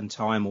and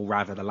time, or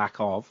rather the lack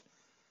of.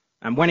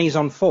 And when he's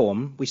on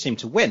form, we seem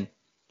to win.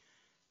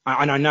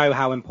 And I know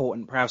how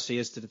important Prowsey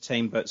is to the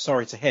team, but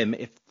sorry to him,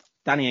 if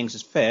Danny Ings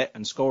is fit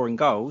and scoring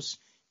goals,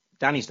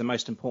 Danny's the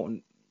most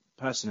important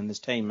person in this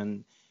team,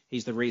 and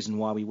he's the reason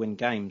why we win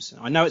games.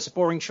 I know it's a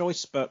boring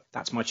choice, but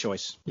that's my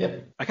choice. Yeah.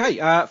 Okay,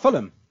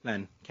 Fulham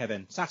then,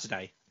 Kevin.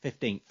 Saturday,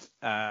 15th,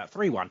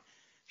 3-1.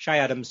 Shay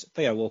Adams,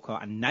 Theo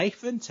Walcott, and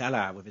Nathan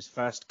Tella with his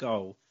first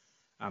goal.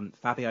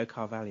 Fabio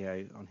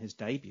Carvalho on his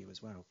debut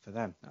as well for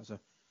them. That was a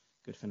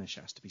good finish,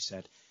 has to be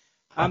said.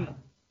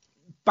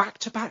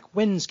 Back-to-back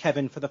wins,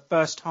 Kevin, for the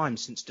first time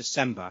since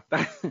December.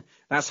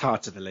 That's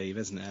hard to believe,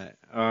 isn't it?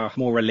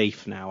 More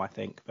relief now, I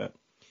think. But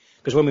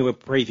because when we were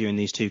previewing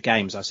these 2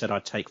 games, I said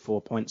I'd take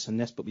 4 points in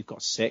this, but we've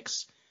got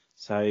 6.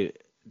 So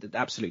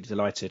absolutely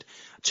delighted.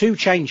 2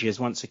 changes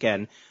once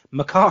again.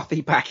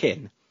 McCarthy back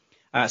in.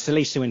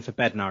 Salisu in for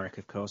Bednarek,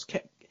 of course.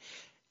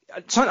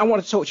 Something I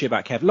want to talk to you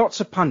about, Kev. Lots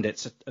of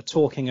pundits are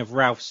talking of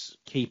Ralph's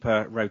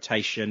keeper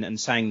rotation and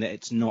saying that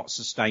it's not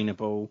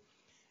sustainable,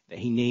 that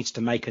he needs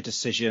to make a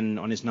decision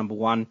on his number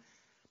one.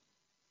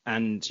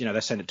 And,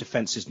 they're saying that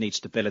defences need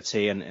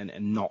stability and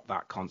not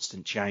that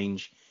constant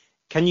change.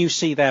 Can you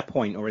see their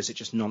point, or is it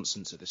just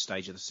nonsense at this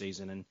stage of the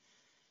season? And,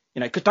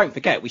 because don't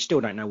forget, we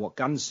still don't know what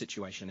Gunn's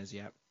situation is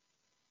yet.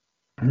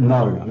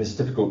 No, it's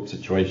a difficult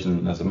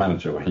situation as a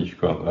manager when you've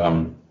got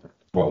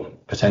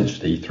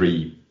potentially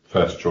 3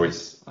 first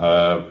choice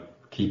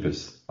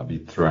keepers.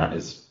 Throughout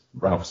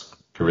Ralph's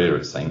career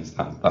at Saints,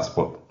 that's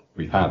what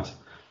we've had.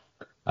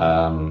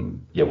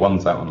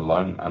 One's out on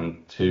loan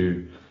and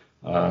 2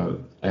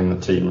 in the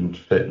team and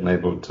fit and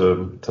able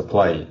to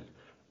play.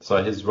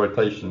 So his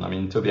rotation,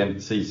 until the end of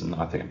the season,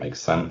 I think it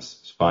makes sense.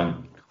 It's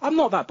fine. I'm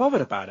not that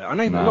bothered about it. I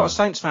know a lot of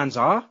Saints fans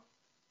are,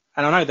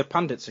 and I know the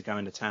pundits are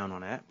going to town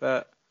on it,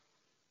 but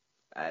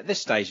at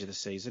this stage of the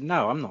season,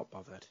 no, I'm not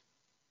bothered.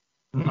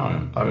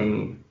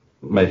 No,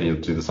 maybe he'll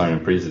do the same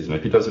in pre-season.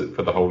 If he does it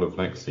for the whole of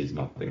next season,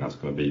 I think that's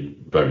going to be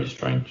very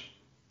strange.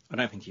 I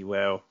don't think he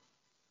will.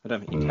 I don't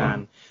think he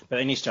can. But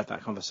they need to have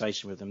that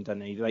conversation with them, don't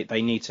they?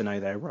 They need to know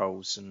their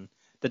roles, and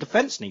the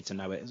defence need to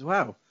know it as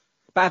well.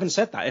 But having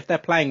said that, if they're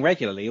playing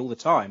regularly all the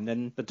time,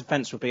 then the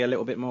defence would be a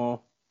little bit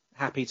more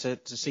happy to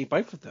see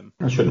both of them.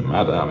 It shouldn't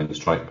matter. The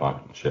strike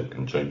partnership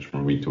can change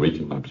from week to week,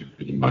 and nobody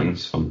really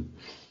minds.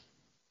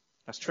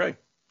 That's true.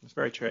 That's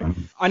very true.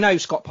 I know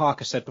Scott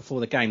Parker said before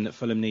the game that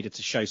Fulham needed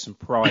to show some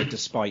pride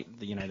despite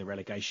the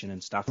relegation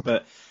and stuff,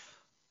 but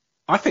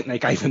I think they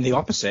gave him the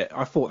opposite.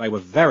 I thought they were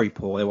very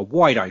poor. They were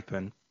wide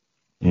open.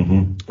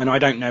 Mm-hmm. And I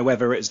don't know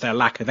whether it's their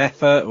lack of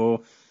effort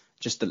or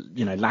just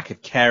the lack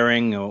of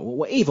caring,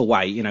 or either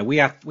way, we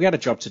had a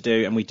job to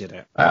do and we did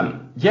it.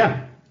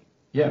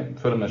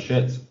 Fulham are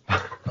shit.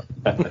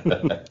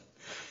 They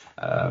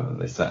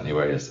certainly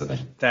were yesterday.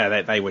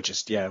 They were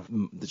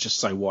just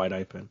so wide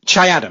open.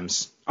 Che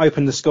Adams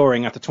opened the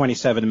scoring after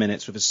 27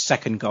 minutes with his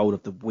 2nd goal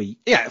of the week.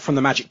 Yeah, from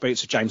the magic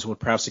boots of James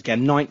Ward-Prowse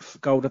again, 9th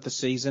goal of the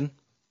season.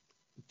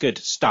 Good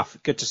stuff.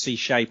 Good to see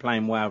Shea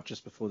playing well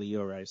just before the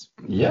Euros.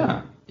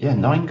 Yeah,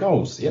 9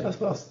 goals. Yeah,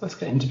 that's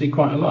getting to be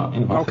quite a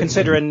lot.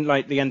 Considering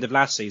the end of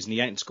last season,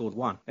 he ain't scored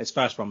 1. His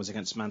first one was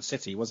against Man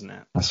City, wasn't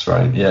it? That's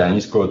right. Yeah, and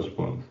he scored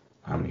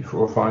how many? 4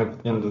 or 5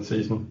 at the end of the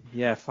season?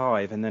 Yeah,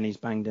 5, and then he's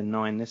banged in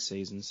 9 this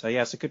season. So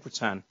yeah, it's a good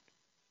return.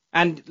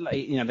 And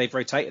they've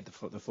rotated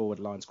the forward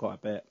lines quite a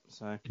bit.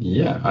 So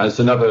yeah, it's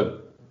another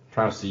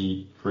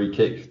Prowsey free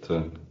kick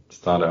to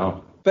start it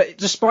off. But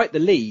despite the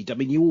lead,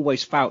 you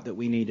always felt that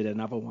we needed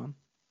another one,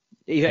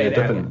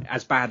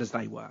 as bad as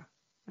they were,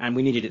 and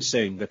we needed it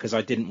soon because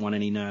I didn't want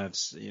any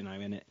nerves,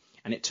 in it.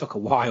 And it took a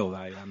while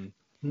though.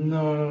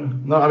 No.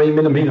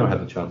 Minamino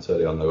had a chance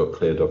early on; they got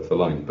cleared off the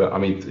line. But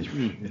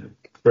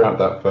throughout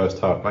that first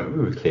half, we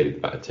were clearly the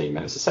better team,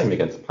 and it's the same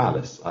against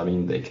Palace. We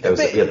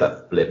had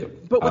that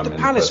blip. But with the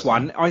Palace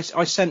one, I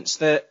sensed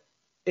that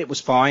it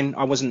was fine.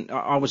 I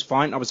was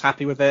fine. I was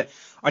happy with it.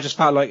 I just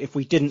felt like if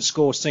we didn't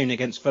score soon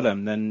against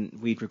Fulham, then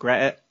we'd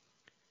regret it.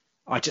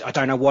 I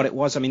don't know what it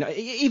was.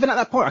 Even at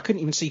that point, I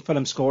couldn't even see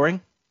Fulham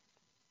scoring.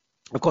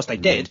 Of course, they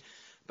did,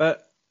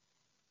 but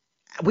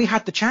we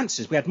had the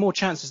chances. We had more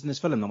chances in this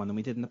Fulham one than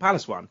we did in the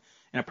Palace one.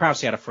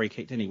 Prowsey had a free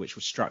kick, didn't he, which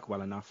was struck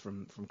well enough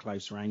from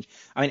close range.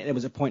 There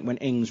was a point when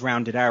Ings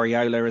rounded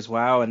Areola as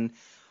well, and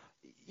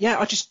yeah,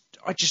 I just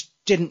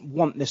didn't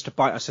want this to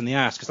bite us in the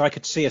ass because I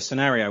could see a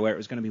scenario where it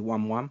was going to be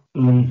 1-1.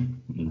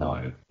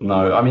 No.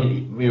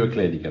 We were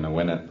clearly going to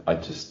win it.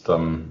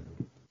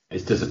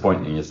 It's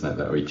disappointing, isn't it,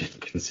 that we just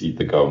concede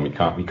the goal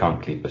and we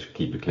can't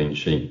keep a clean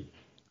sheet.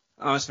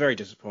 Oh, it's very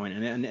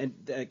disappointing. And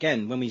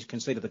again, when we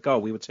conceded the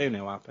goal, we were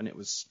 2-0 up, and it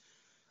was,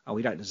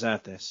 we don't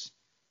deserve this.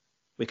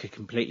 We could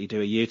completely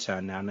do a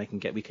U-turn now, and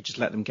we could just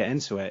let them get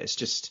into it. It's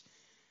just,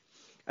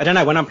 I don't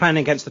know. When I'm playing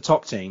against the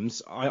top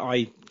teams,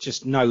 I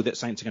just know that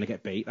Saints are going to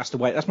get beat. That's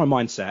my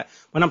mindset.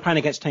 When I'm playing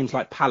against teams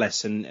like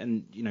Palace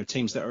and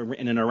teams that are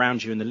in and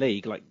around you in the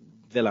league, like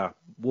Villa,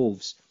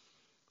 Wolves,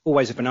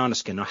 always a banana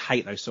skin. I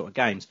hate those sort of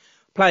games.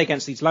 Play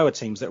against these lower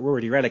teams that are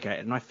already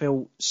relegated, and I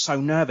feel so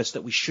nervous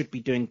that we should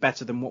be doing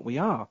better than what we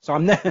are. So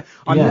I'm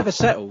never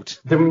settled.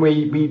 Then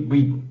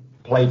we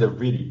played a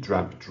really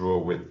drab draw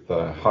with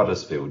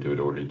Huddersfield, who had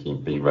already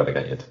been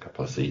relegated a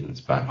couple of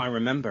seasons back. I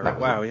remember it.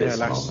 Wow,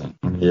 yeah.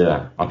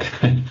 Yeah,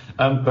 okay.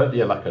 But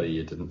yeah, luckily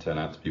it didn't turn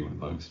out to be one of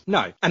those.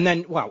 No, and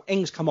then,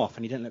 Ings come off,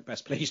 and he didn't look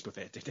best pleased with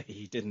it, did he?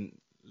 He didn't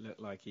look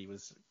like he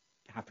was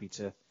happy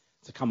to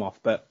come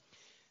off, but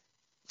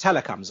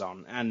Teller comes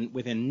on, and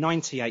within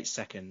 98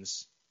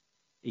 seconds,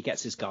 he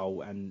gets his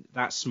goal, and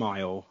that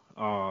smile,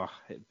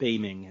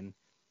 beaming, and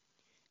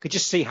could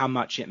just see how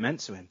much it meant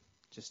to him.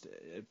 Just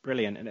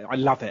brilliant, and I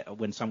love it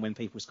when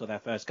people score their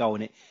first goal,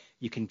 and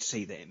you can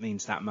see that it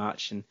means that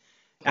much. And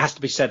it has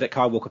to be said that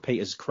Kyle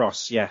Walker-Peters'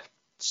 cross,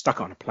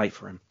 stuck on a plate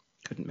for him,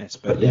 couldn't miss.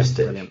 But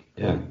brilliant.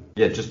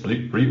 Yeah, just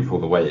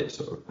beautiful the way it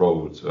sort of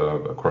rolled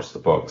across the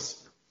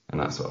box and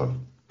that sort of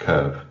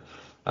curve,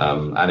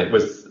 and it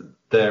was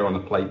there on the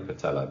plate for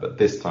Teller, but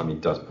this time he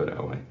does put it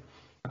away.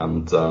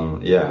 And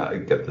I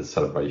get the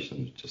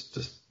celebration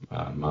just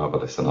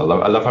marvellous. And I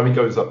love how he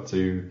goes up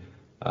to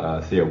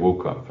Theo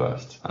Walcott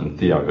first, and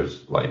Theo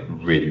was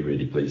really,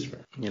 really pleased for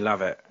him. You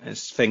love it.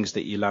 It's things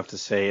that you love to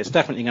see. It's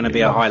definitely going to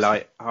be a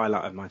highlight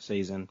of my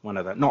season. One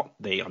of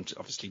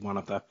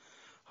the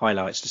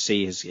highlights to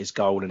see his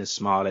goal and his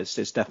smile.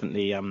 It's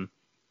definitely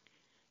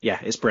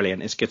it's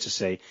brilliant. It's good to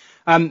see.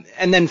 And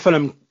then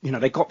Fulham,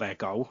 they got their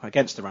goal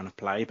against the run of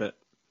play, but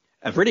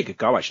a really good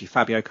goal, actually.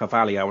 Fabio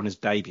Carvalho on his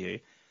debut.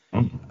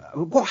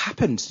 What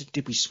happened?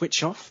 Did we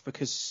switch off?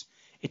 Because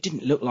it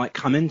didn't look like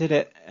coming, did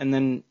it? And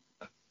then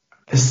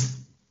it's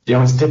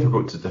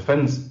difficult to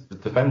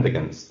defend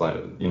against, like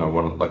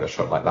a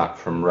shot like that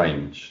from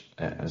range.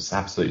 It's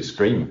absolutely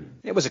screaming.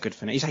 It was a good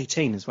finish. He's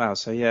 18 as well,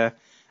 so yeah,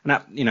 and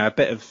that, a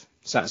bit of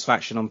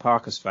satisfaction on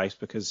Parker's face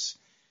because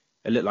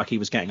it looked like he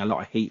was getting a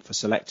lot of heat for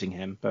selecting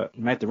him, but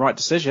he made the right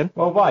decision.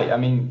 Well, why? I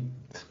mean,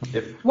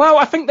 well,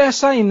 I think they're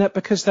saying that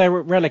because they're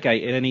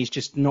relegated and he's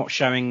just not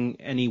showing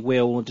any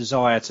will or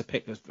desire to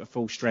pick a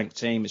full strength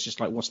team. It's just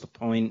like, what's the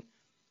point?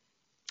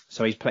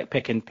 So he's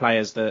picking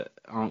players that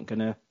aren't going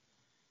to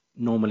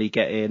normally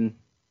get in.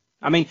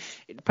 I mean,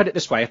 put it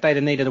this way, if they'd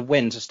have needed a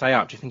win to stay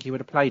up, do you think he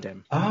would have played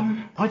him?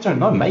 I don't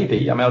know,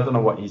 maybe. I mean, I don't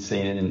know what he's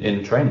seen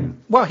in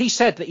training. Well, he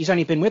said that he's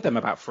only been with them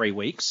about 3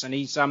 weeks, and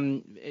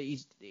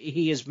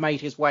he has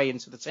made his way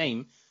into the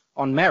team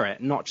on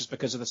merit, not just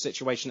because of the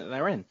situation that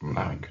they're in.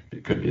 No,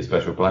 it could be a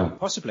special player.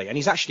 Possibly, and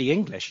he's actually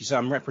English. He's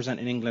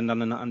representing England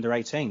under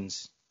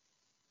 18s.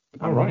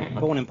 Oh, right.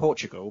 Born in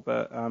Portugal,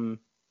 but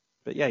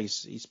yeah,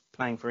 he's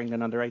playing for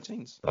England under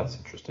 18s. That's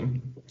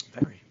interesting.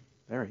 Very,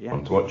 very, yeah.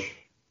 Want to watch?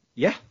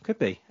 Yeah, could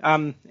be.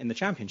 In the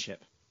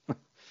Championship.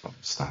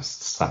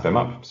 Snap him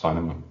up. Sign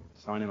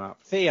him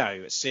up.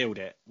 Theo sealed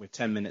it with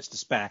 10 minutes to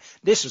spare.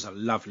 This was a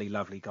lovely,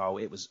 lovely goal.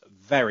 It was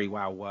very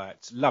well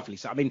worked. Lovely.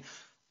 So, I mean,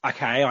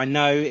 okay, I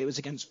know it was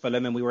against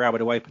Fulham and we were able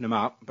to open them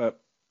up,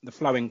 but the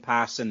flowing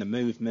pass and the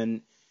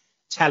movement,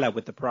 Teller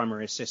with the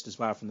primary assist as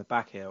well from the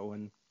back heel,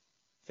 and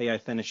Theo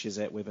finishes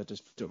it with a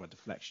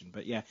deflection.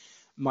 But yeah,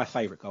 my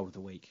favourite goal of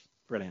the week.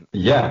 Brilliant.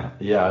 Yeah,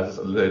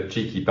 the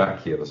cheeky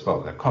back heel as well.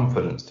 The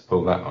confidence to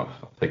pull that off.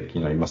 I think, he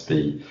must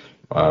be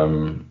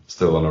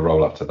still on a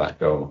roll after that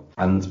goal.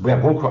 And we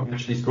have Walcott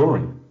actually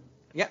scoring.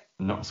 Yep.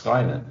 Not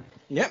skying it.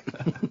 Yep.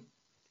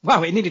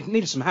 Well, it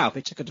needed some help.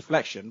 It took a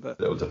deflection, but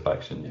little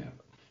deflection,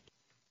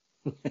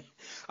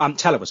 yeah.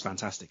 Teller was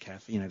fantastic,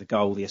 Kev. The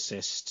goal, the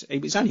assist. He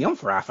was only on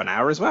for half an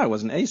hour as well,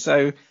 wasn't he?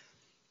 So,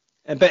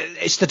 but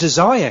it's the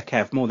desire,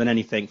 Kev, more than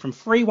anything. From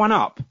 3-1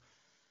 up,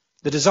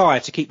 the desire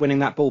to keep winning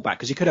that ball back,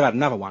 because he could have had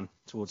another one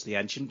towards the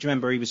end. Do you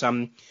remember he was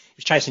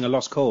chasing a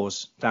lost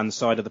cause down the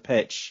side of the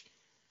pitch,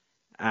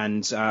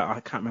 and I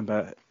can't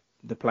remember,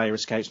 the player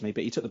escapes me,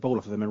 but he took the ball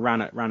off of him and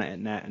ran it at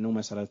net and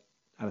almost had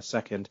a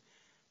second.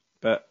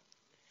 But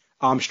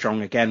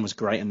Armstrong again was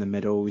great in the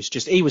middle.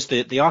 He was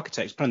the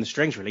architect pulling the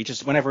strings really.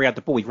 Just whenever he had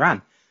the ball, he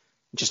ran.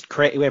 Just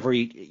create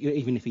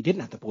even if he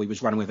didn't have the ball, he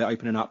was running with it,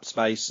 opening up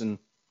space and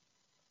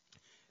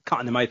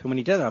cutting them open when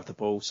he did have the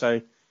ball.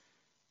 So.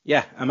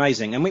 Yeah,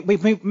 amazing. And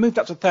we've moved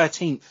up to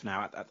 13th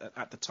now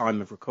at the time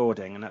of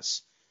recording, and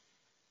that's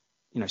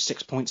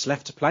 6 points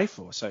left to play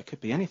for, so it could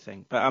be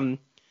anything. But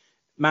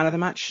man of the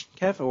match,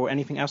 Kev, or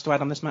anything else to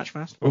add on this match,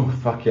 Fast? Oh,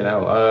 fucking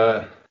hell.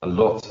 A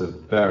lot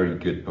of very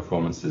good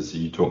performances.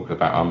 You talk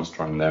about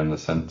Armstrong there in the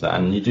centre,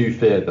 and you do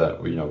fear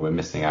that we're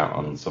missing out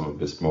on some of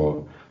his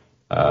more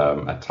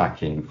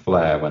attacking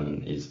flair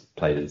when he's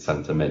played in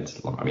centre mid.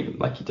 I mean,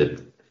 like he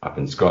did up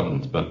in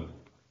Scotland, but.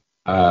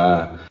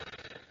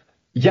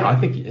 Yeah, I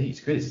think he's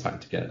good. It's time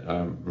to get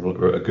a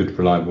good,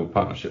 reliable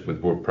partnership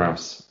with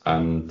Ward-Prowse.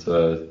 And,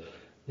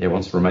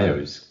 once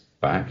Romeo's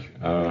back,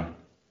 I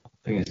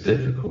think it's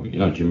difficult. Do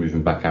you move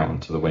him back out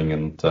onto the wing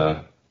and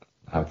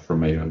have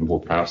Romeo and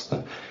Ward-Prowse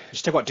there? You've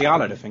still got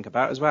Diallo to think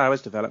about as well,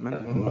 his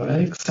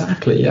development.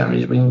 Exactly, yeah. I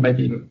mean,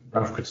 maybe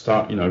Ralph could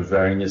start,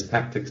 varying his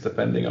tactics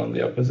depending on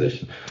the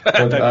opposition.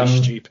 But, don't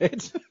be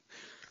stupid.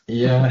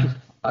 Yeah.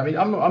 I mean,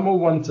 I'm all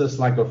one to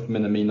slag off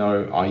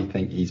Minamino. I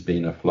think he's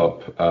been a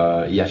flop.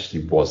 He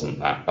actually wasn't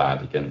that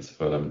bad against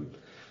Fulham,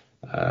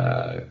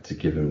 to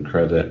give him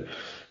credit.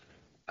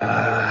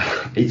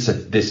 This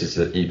is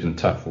an even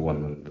tougher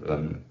one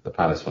than the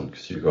Palace one,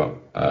 because you've got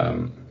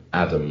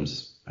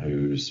Adams,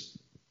 who's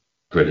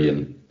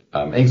brilliant.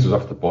 Ings was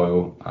off the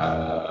boil.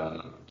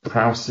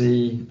 Prowse,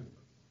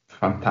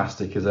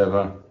 fantastic as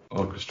ever,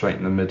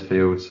 orchestrating the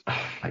midfield.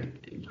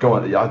 Go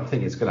on, I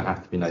think it's going to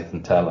have to be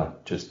Nathan Teller,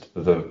 just for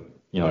the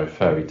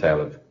fairy tale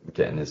of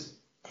getting his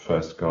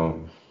first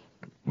goal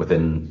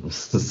within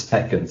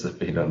seconds of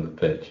being on the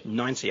pitch.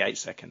 98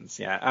 seconds,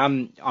 yeah.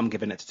 I'm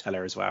giving it to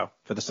Teller as well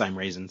for the same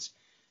reasons.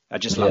 I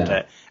just loved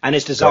it. And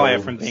his desire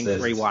from being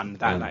 3-1,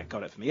 that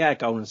got it for me. Yeah,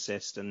 goal and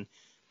assist, and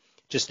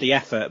just the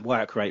effort,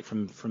 work rate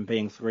from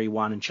being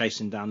 3-1 and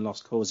chasing down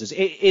lost causes.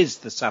 It is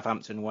the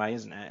Southampton way,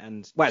 isn't it?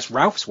 And it's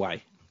Ralph's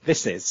way.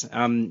 This is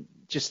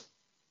just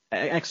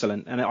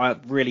excellent, and I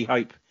really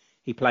hope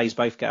he plays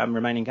both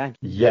remaining games.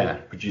 Yeah.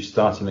 Would you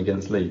start him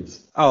against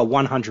Leeds? Oh,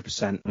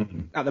 100%.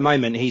 Mm-hmm. At the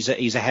moment,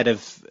 he's ahead of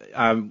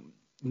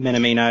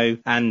Minamino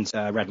and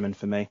Redmond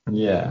for me.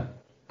 Yeah.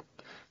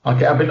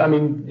 Okay, but I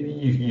mean,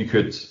 you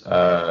could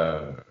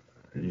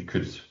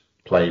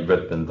play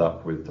Redmond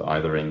up with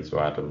either Ings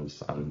or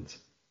Adams, and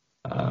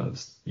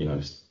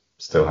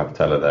still have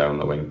Teller there on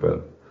the wing.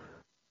 But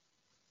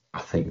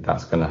I think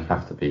that's going to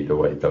have to be the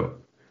way that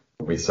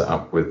we set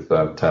up with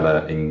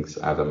Teller, Ings,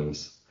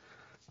 Adams.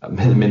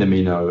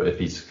 Minamino, if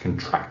he's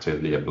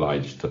contractually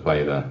obliged to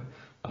play there.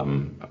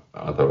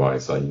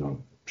 Otherwise,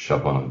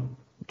 shove on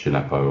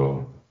Gineppo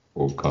or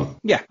World Cup.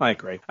 Yeah, I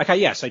agree. Okay,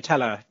 yeah, so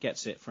Teller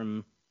gets it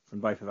from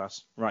both of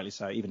us, rightly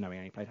so, even though we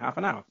only played half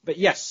an hour. But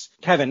yes,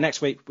 Kevin,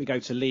 next week we go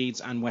to Leeds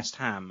and West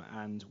Ham,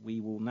 and we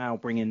will now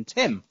bring in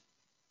Tim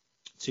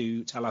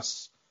to tell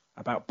us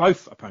about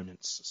both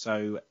opponents.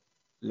 So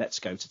let's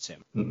go to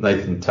Tim.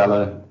 Nathan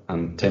Teller,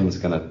 and Tim's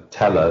going to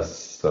tell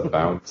us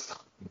about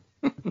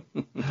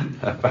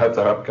about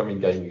our upcoming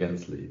game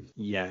against Leeds.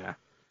 Yeah.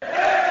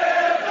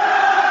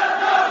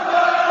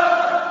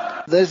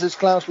 This is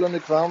Klaus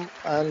Lundekvam,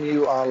 and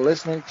you are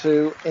listening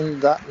to In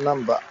That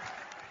Number.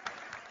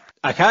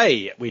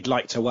 Okay, we'd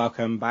like to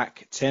welcome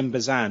back Tim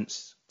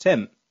Bazant.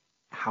 Tim,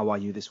 how are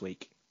you this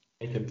week?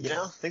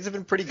 Things have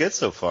been pretty good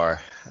so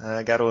far.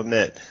 I got to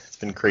admit, it's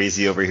been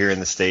crazy over here in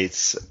the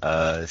States.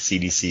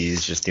 CDC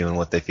is just doing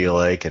what they feel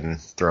like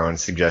and throwing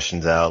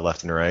suggestions out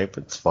left and right,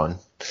 but it's fun.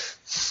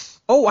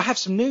 Oh, I have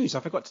some news I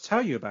forgot to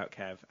tell you about,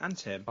 Kev and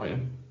Tim. Oh, yeah.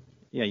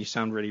 Yeah, you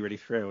sound really, really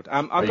thrilled.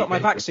 I've got my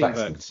vaccine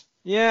booked. Oh.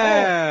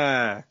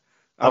 Yeah.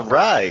 All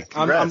right.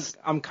 Congrats.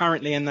 I'm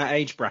currently in that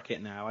age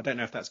bracket now. I don't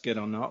know if that's good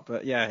or not,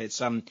 but yeah, it's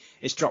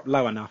dropped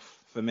low enough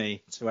for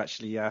me to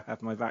actually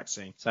have my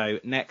vaccine. So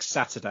next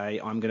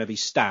Saturday, I'm going to be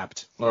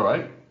stabbed. All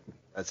right.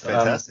 That's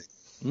fantastic.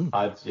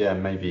 I'd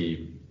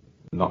maybe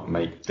not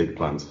make big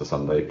plans for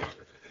Sunday.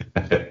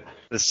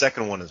 The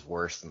second one is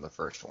worse than the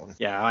first one.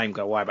 Yeah, I ain't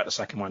got to worry about the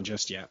second one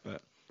just yet,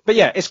 but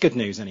yeah, it's good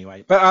news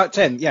anyway. But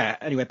Tim, yeah,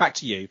 anyway, back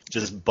to you.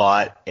 Just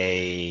bought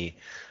a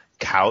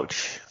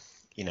couch.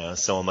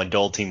 So I'm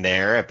adulting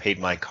there. I paid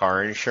my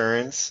car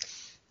insurance,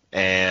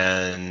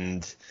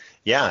 and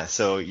yeah,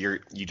 so you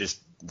just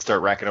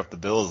start racking up the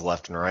bills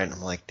left and right. And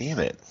I'm like, damn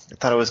it, I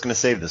thought I was going to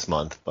save this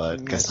month,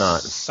 but guess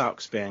not.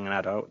 Sucks being an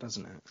adult,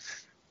 doesn't it?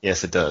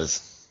 Yes, it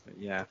does.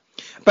 Yeah,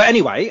 but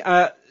anyway,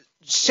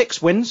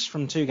 6 wins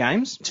from 2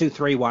 games, 2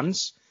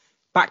 3-1s,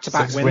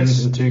 back-to-back 6 wins.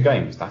 wins in 2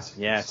 games. That's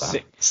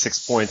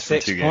 6 points from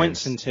 2 games. 6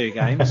 points in 2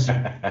 games.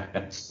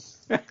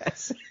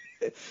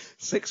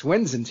 6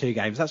 wins in 2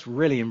 games. That's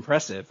really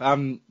impressive.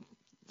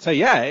 So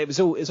yeah, it's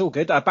all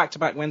good.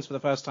 Back-to-back wins for the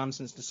first time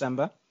since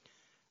December.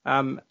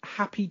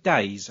 Happy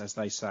days, as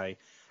they say.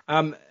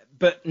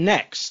 But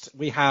next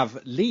we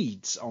have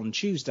Leeds on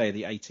Tuesday,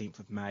 the 18th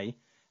of May,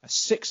 a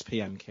 6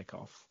 p.m.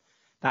 kickoff.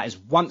 That is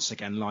once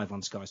again live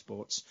on Sky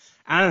Sports,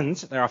 and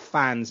there are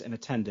fans in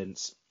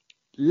attendance.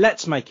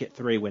 Let's make it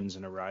 3 wins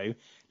in a row.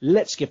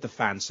 Let's give the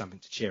fans something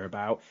to cheer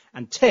about.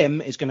 And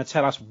Tim is going to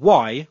tell us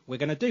why we're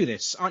going to do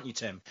this, aren't you,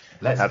 Tim?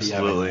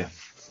 Absolutely.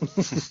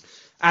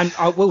 And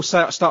I will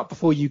start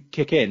before you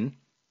kick in.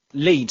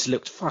 Leeds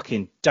looked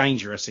fucking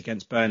dangerous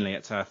against Burnley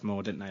at Turf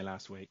Moor, didn't they,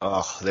 last week?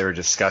 Oh, they were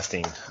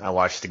disgusting. I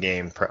watched the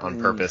game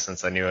on purpose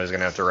since I knew I was going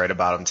to have to write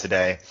about them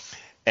today.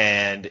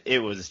 And it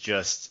was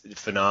just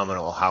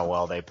phenomenal how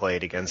well they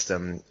played against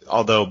them.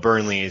 Although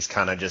Burnley has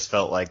kind of just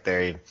felt like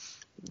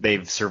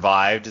they've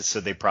survived,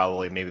 so they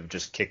probably maybe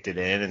just kicked it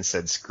in and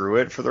said screw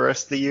it for the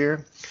rest of the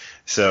year.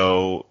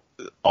 So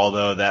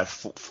although that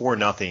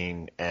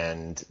 4-0,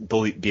 and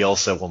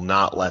Bielsa will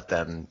not let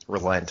them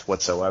relent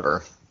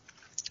whatsoever.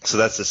 So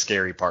that's the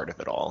scary part of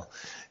it all,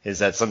 is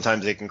that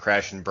sometimes they can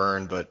crash and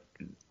burn, but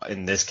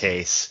in this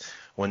case,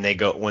 when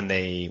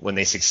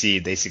they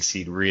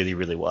succeed really,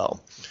 really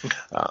well.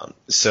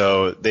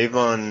 So they've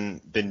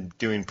been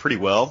doing pretty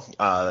well.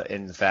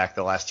 In fact,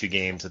 the last 2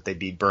 games that they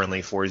beat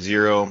Burnley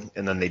 4-0,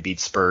 and then they beat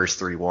Spurs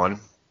 3-1.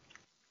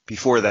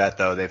 Before that,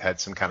 though, they've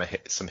had some kind of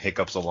some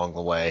hiccups along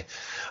the way.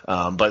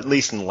 But at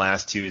least in the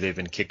last 2, they've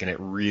been kicking it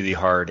really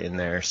hard in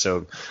there.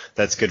 So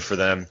that's good for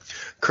them.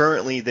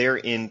 Currently, they're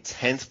in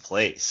 10th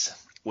place,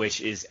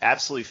 which is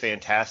absolutely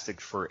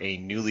fantastic for a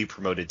newly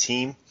promoted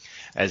team.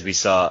 As we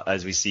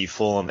see,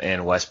 Fulham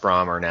and West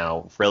Brom are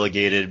now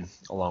relegated,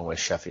 along with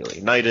Sheffield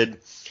United.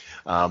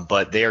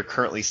 But they are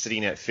currently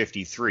sitting at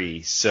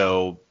 53.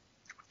 So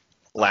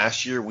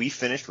last year we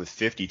finished with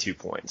 52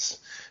 points.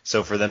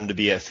 So for them to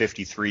be at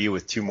 53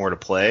 with 2 more to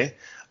play,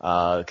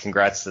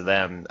 congrats to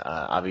them.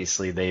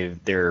 Obviously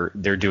they're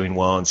doing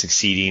well and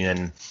succeeding,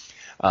 and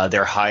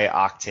their high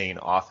octane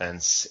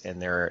offense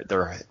and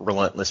their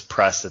relentless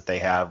press that they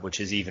have, which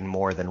is even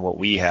more than what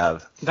we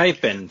have.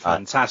 They've been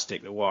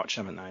fantastic to watch,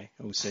 haven't they?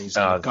 All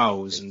season,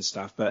 goals and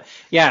stuff. But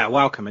yeah,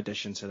 welcome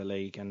addition to the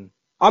league, and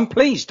I'm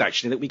pleased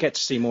actually that we get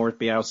to see more of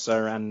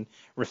Bielsa and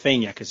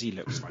Rafinha, because he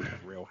looks like a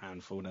real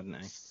handful, doesn't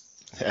he?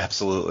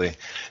 Absolutely.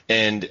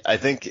 And I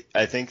think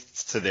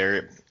to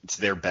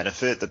their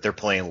benefit that they're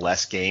playing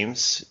less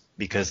games,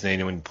 because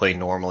they would play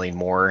normally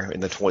more in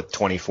the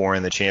 24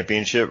 in the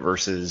championship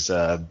versus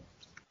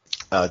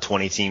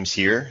 20 teams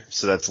here.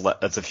 So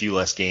that's a few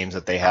less games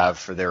that they have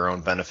for their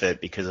own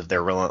benefit because of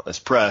their relentless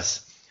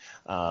press.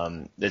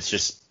 It's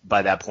just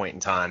by that point in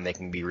time they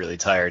can be really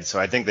tired.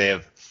 So I think they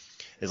have,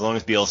 as long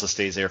as Bielsa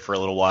stays there for a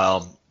little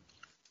while,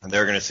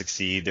 they're going to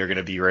succeed. They're going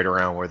to be right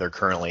around where they're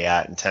currently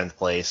at in 10th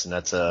place, and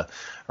that's a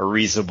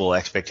reasonable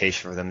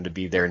expectation for them to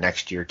be there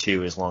next year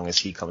too, as long as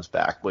he comes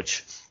back,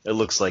 which it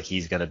looks like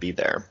he's going to be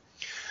there.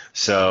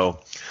 So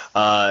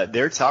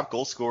their top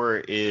goal scorer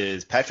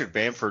is Patrick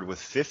Bamford with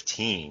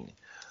 15.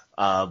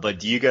 But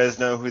do you guys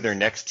know who their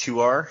next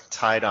 2 are,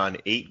 tied on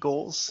 8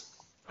 goals?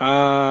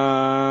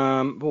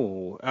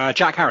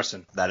 Jack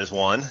Harrison. That is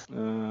one.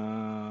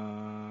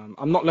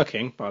 I'm not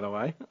looking, by the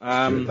way.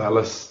 Stuart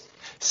Dallas.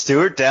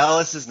 Stuart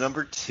Dallas is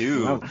number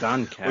 2. Well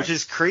done, Kev. Which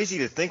is crazy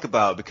to think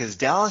about because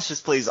Dallas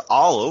just plays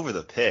all over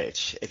the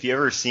pitch. If you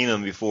ever seen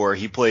him before,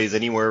 he plays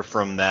anywhere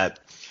from that.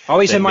 Oh,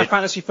 he's in my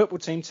fantasy football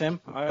team, Tim.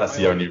 That's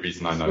the only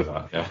reason I know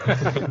that.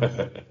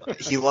 Yeah.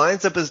 He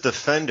lines up as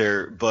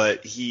defender,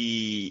 but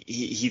he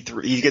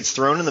gets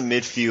thrown in the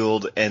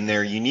midfield, and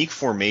their unique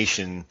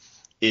formation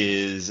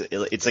is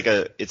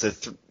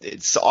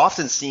it's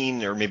often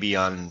seen, or maybe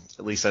on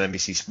at least on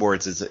NBC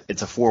Sports, it's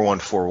a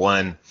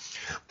 4-1-4-1,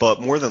 but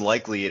more than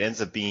likely it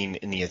ends up being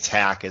in the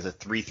attack as a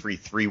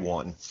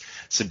 3-3-3-1.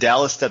 So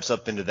Dallas steps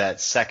up into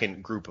that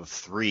second group of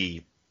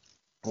 3,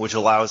 which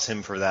allows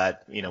him for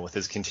that, with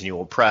his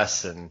continual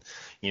press and,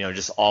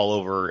 just all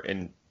over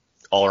and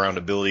all around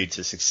ability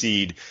to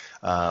succeed.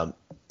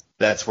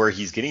 That's where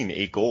he's getting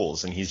 8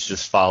 goals, and he's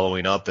just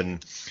following up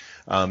and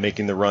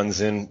making the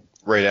runs in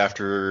right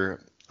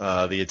after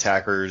the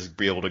attackers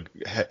be able to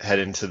head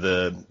into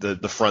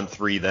the front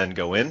 3, then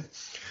go in.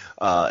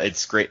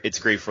 It's great. It's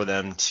great for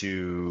them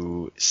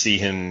to see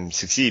him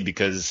succeed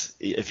because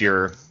if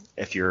you're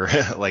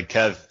like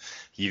Kev,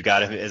 you've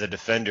got him as a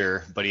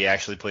defender, but he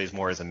actually plays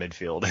more as a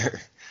midfielder.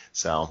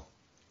 So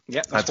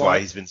that's why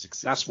he's been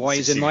successful. That's why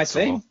he's in my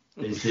team.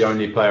 He's the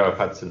only player I've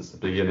had since the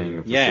beginning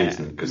of the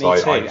season. Me too.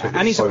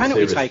 And he's a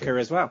penalty taker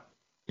as well.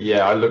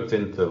 Yeah, I looked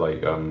into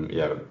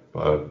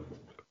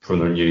from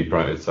the newly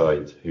promoted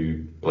side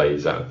who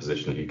plays out of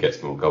position, who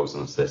gets more goals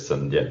and assists,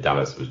 and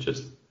Dallas was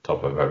just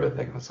top of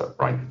everything. I was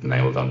like, right,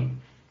 nailed on.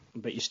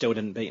 But you still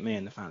didn't beat me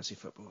in the fantasy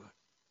football.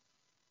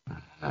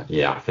 I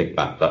think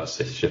that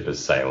ship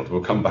has sailed.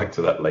 We'll come back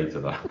to that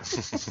later, though.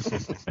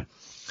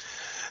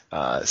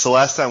 So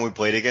last time we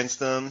played against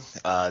them,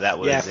 that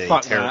was a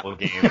terrible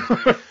game.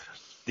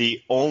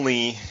 The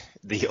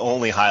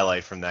only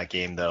highlight from that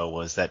game, though,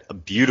 was that a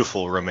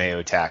beautiful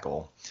Romeo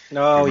tackle.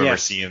 Oh, remember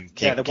seeing him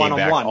came back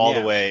all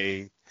the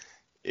way.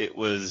 It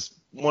was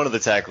one of the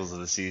tackles of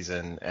the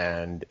season,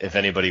 and if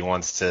anybody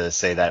wants to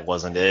say that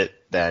wasn't it,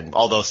 then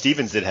although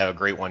Stevens did have a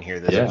great one here,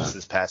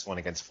 this past one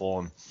against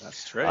Fulham.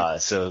 That's true.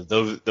 So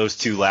those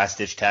 2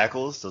 last-ditch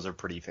tackles, those are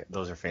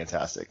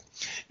fantastic.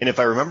 And if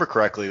I remember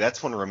correctly,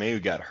 that's when Romeo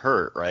got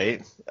hurt,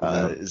 right?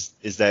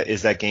 Is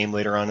that game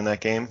later on in that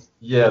game?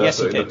 Yeah,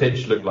 the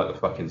pitch looked like the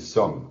fucking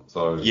song.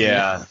 So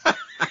yeah,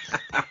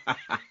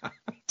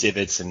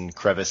 divots and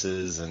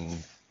crevices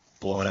and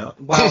blown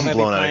out. Well,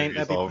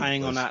 they'll be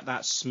playing on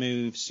that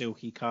smooth,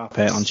 silky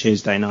carpet on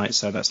Tuesday night,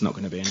 so that's not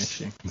going to be an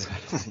issue.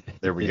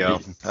 There we go.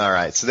 All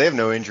right, so they have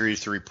no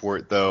injuries to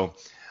report, though.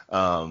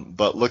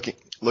 But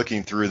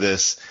looking through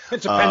this,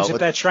 it depends if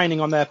they're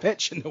training on their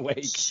pitch in the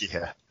week.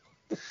 Yeah.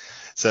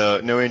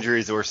 So no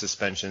injuries or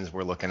suspensions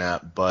we're looking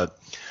at, but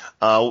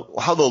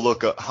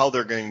how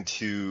they're going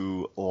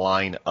to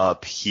line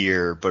up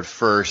here. But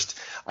first,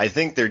 I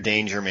think their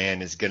danger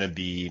man it's got to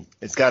be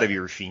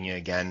Rafinha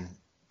again.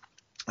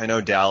 I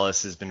know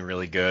Dallas has been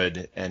really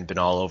good and been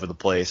all over the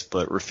place,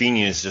 but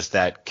Rafinha is just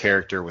that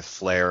character with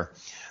flair.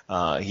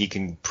 He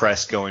can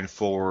press going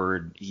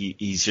forward.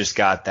 He's just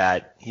got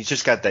that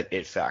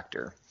it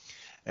factor.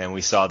 And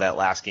we saw that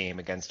last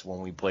game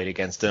when we played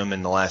against him.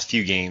 In the last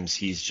few games,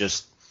 he's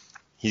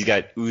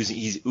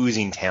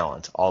oozing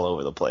talent all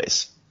over the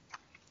place,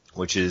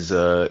 which is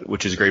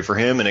great for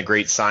him and a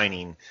great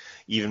signing,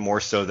 even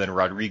more so than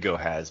Rodrigo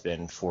has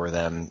been for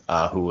them,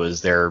 who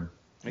was their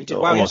he did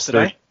well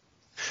yesterday.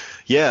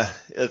 Yeah,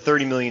 a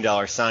 $30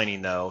 million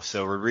signing, though.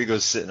 So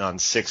Rodrigo's sitting on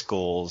 6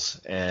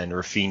 goals, and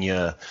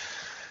Rafinha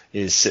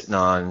is sitting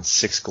on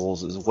 6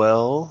 goals as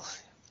well.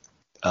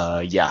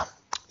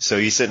 So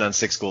he's sitting on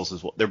 6 goals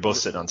as well. They're both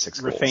sitting on 6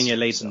 goals. Rafinha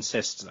leads in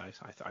assists, I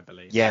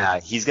believe. Yeah,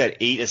 he's got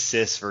 8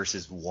 assists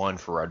versus 1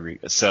 for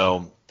Rodrigo.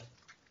 So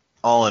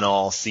all in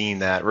all, seeing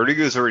that,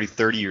 Rodrigo's already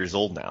 30 years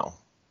old now,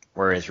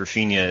 whereas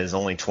Rafinha is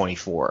only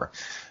 24.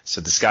 So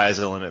the sky's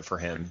the limit for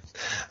him.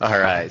 All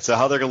right, so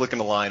how they're looking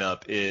to line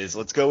up is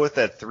let's go with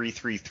that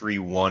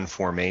 3-3-3-1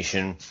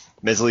 formation.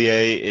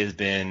 Meslier has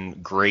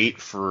been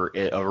great for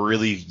a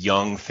really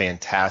young,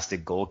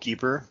 fantastic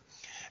goalkeeper,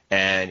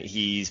 and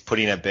he's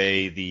putting at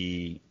bay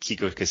the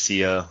Kiko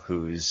Casilla,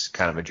 who's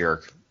kind of a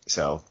jerk.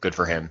 So good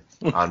for him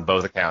on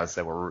both accounts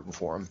that we're rooting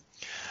for him.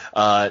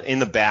 In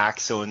the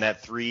back, so in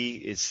that 3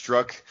 is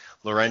Struck,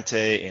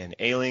 Llorente, and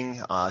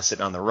Ayling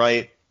sitting on the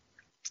right.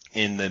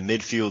 In the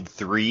midfield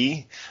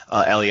 3,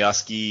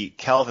 Alioski,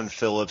 Calvin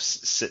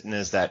Phillips sitting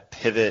as that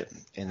pivot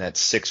in that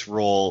 6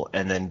 role,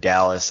 and then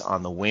Dallas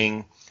on the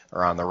wing,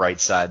 or on the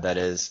right side, that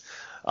is,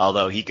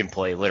 although he can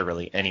play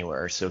literally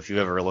anywhere. So if you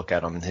ever look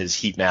at him, his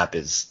heat map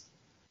it's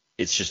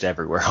just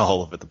everywhere,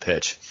 all over the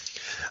pitch.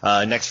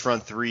 Next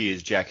front 3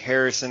 is Jack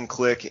Harrison,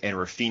 Click, and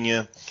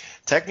Rafinha.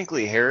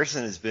 Technically,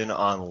 Harrison has been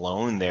on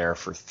loan there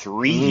for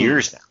 3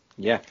 years now.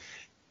 Yeah.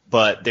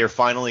 But they're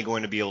finally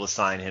going to be able to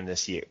sign him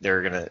this year.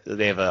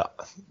 It's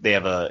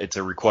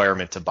a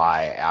requirement to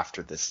buy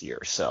after this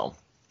year. So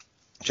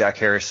Jack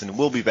Harrison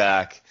will be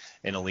back,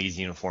 in a Leeds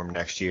uniform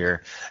next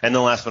year. And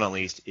then last but not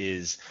least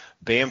is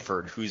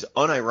Bamford, who's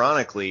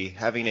unironically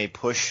having a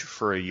push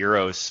for a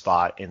Euros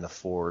spot in the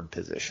forward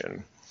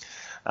position.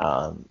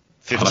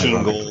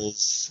 15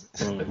 goals.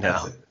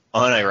 No,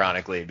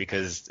 unironically,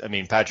 because, I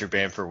mean, Patrick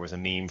Bamford was a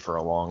meme for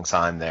a long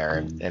time there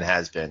and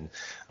has been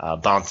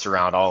bounced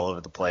around all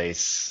over the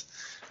place.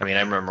 I mean,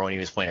 I remember when he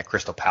was playing at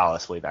Crystal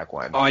Palace way back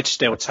when. I'd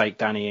still take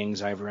Danny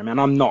Ings over him, and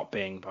I'm not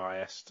being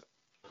biased.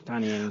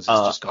 Danny Ings has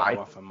just got to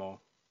offer more.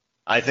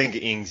 I think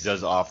Ings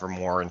does offer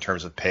more in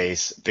terms of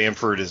pace.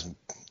 Bamford is,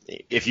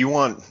 if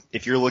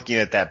you're looking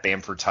at that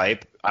Bamford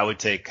type, I would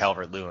take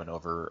Calvert-Lewin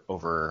over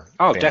Oh,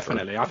 Bamford.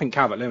 Definitely. I think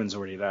Calvert-Lewin's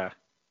already there.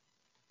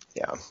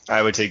 Yeah,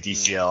 I would take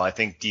DCL. I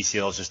think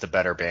DCL is just a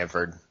better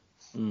Bamford.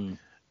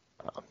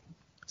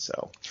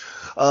 So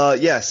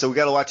we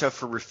got to watch out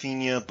for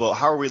Rafinha, but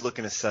how are we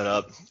looking to set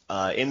up?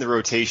 In the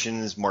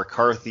rotations,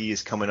 McCarthy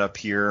is coming up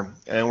here,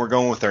 and we're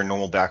going with our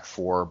normal back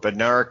four.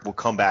 Bednarik will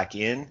come back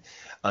in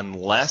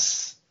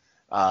unless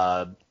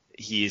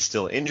he is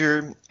still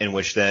injured, in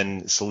which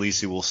then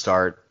Salisu will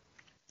start.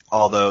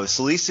 Although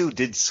Salisu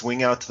did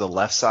swing out to the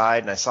left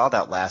side, and I saw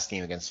that last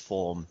game against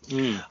Fulham.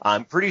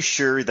 I'm pretty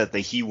sure that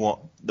he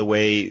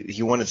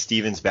wanted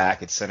Stevens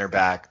back at center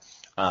back.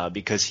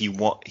 Because he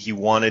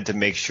wanted to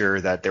make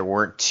sure that there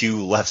weren't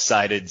two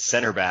left-sided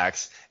center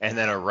backs and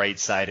then a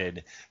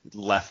right-sided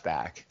left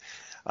back.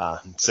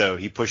 So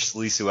he pushed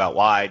Salisu out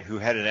wide, who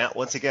had an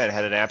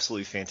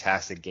absolutely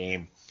fantastic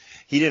game.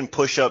 He didn't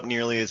push up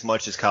nearly as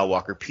much as Kyle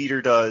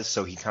Walker-Peters does,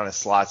 so he kind of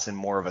slots in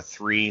more of a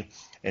 3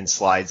 and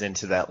slides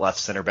into that left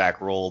center back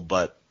role,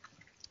 but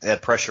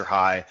at pressure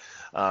high.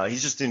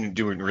 He's just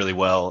doing really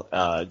well.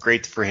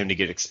 Great for him to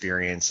get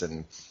experience,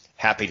 and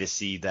happy to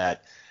see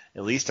that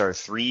at least our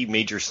 3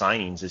 major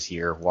signings this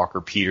year,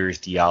 Walker-Peters,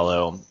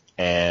 Diallo,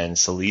 and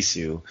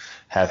Salisu,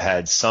 have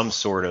had some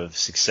sort of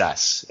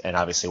success. And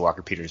obviously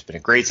Walker-Peters has been a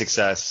great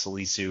success.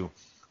 Salisu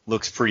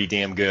looks pretty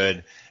damn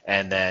good.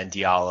 And then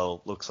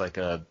Diallo looks like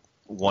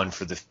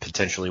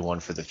potentially one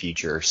for the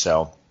future.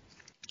 So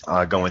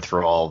going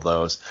through all of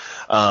those.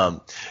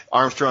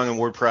 Armstrong and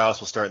Ward-Prowse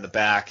will start in the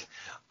back.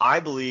 I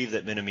believe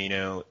that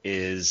Minamino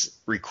is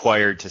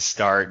required to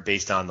start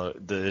based on the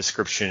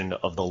description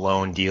of the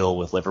loan deal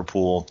with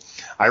Liverpool.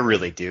 I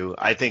really do.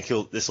 I think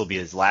this will be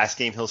his last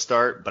game he'll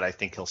start, but I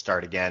think he'll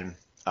start again.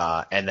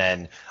 And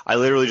then I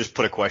literally just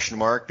put a question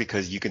mark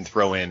because you can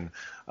throw in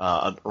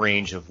a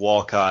range of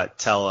Walcott,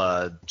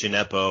 Tella,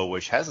 Gineppo,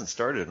 which hasn't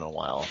started in a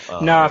while.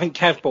 No, I think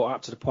Kev brought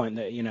up to the point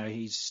that,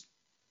 he's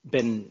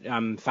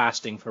been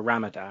fasting for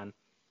Ramadan,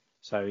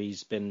 so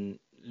he's been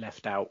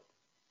left out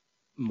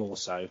more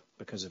so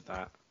because of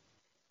that.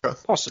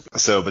 Possibly.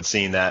 So, but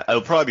seeing that,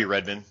 it'll probably be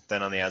Redmond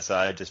then on the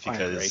outside, just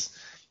because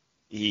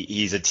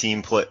he's a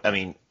team play. I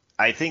mean,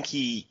 I think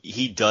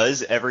he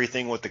does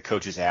everything what the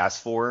coaches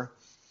ask for.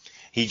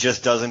 He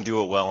just doesn't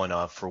do it well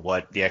enough for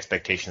what the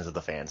expectations of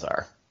the fans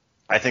are.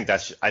 I think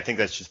that's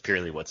just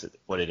purely what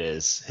it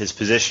is. His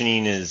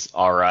positioning is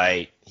all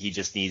right. He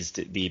just needs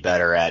to be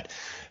better at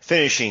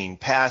finishing,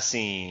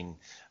 passing,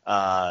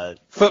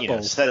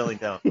 football, settling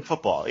down.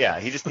 Football. Yeah,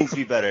 he just needs to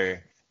be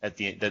better at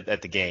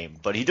the game,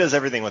 but he does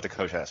everything what the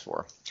coach asks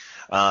for.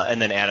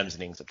 And then Adams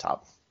and Ings up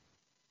top.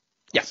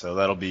 Yeah. So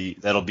that'll be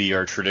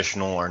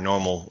our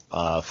normal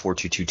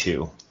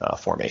 4-2-2-2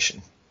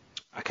 formation.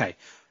 Okay.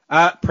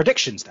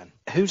 Predictions then.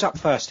 Who's up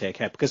first here,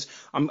 Kev? Because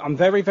I'm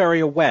very, very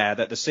aware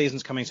that the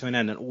season's coming to an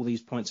end and all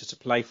these points are to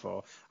play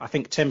for. I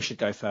think Tim should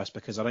go first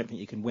because I don't think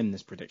you can win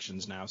this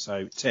predictions now.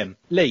 So Tim,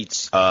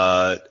 Leeds.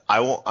 I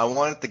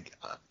want it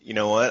to. You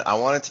know what? I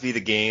want it to be the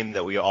game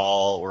that we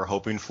all were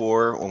hoping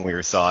for when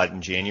we saw it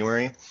in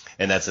January,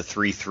 and that's a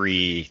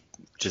 3-3,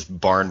 just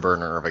barn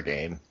burner of a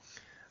game.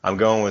 I'm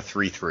going with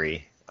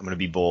 3-3. I'm going to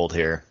be bold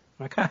here.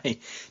 Okay. Do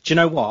you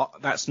know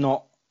what? That's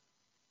not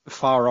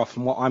far off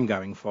from what I'm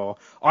going for.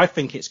 I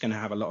think it's going to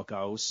have a lot of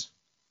goals.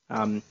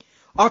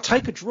 I'll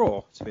take a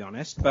draw, to be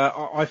honest, but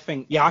I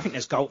think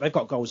there's goal. They've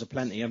got goals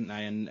aplenty, haven't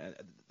they? And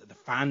the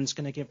fans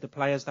going to give the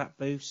players that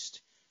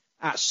boost.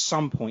 At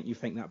some point, you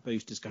think that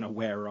boost is going to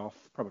wear off,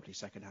 probably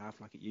second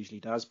half, like it usually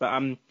does. But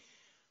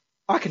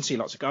I can see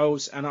lots of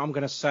goals, and I'm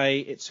going to say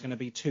it's going to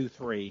be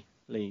 2-3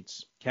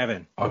 Leeds.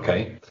 Kevin.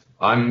 Okay.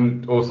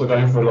 I'm also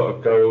going for a lot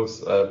of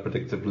goals,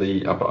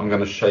 predictably, but I'm going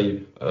to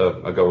shave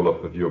a goal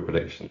off of your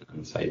prediction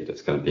and say that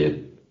it's going to be a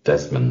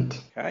Desmond.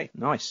 Okay,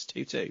 nice.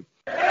 2-2.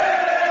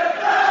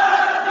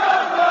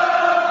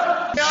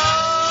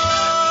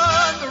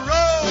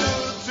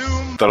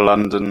 The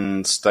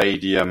London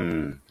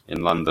Stadium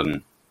in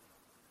London.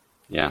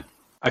 Yeah.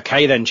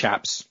 Okay then,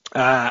 chaps.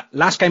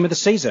 Last game of the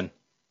season.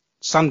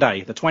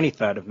 Sunday, the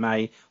 23rd of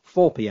May,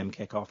 4 p.m.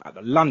 kickoff at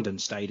the London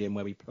Stadium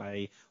where we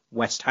play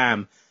West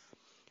Ham.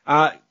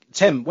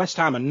 Tim, West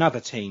Ham,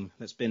 another team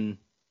that's been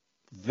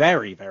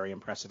very, very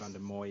impressive under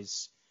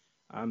Moyes.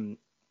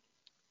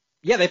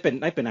 They've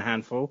been a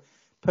handful.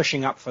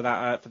 pushing up for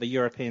that for the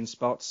European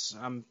spots.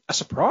 A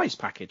surprise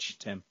package,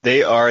 Tim.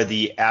 They are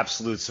the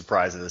absolute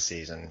surprise of the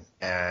season.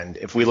 And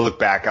if we look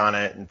back on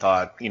it and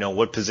thought,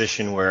 what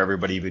position where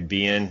everybody would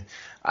be in,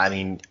 I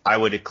mean, I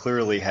would have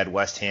clearly had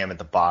West Ham at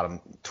the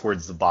bottom,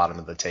 towards the bottom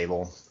of the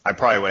table. I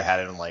probably would have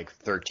had it in like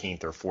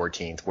 13th or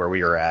 14th where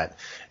we were at.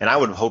 And I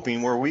would have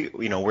hoping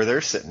where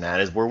they're sitting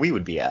at is where we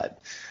would be at.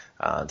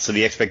 So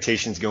the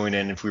expectations going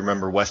in, if we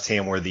remember, West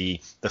Ham were the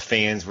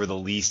fans were the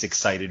least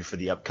excited for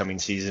the upcoming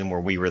season, where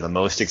we were the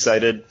most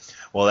excited.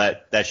 Well,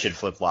 that should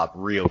flip-flop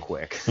real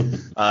quick.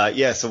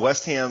 So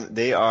West Ham,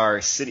 they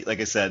are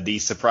like I said, the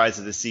surprise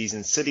of the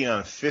season, sitting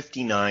on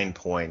 59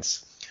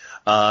 points.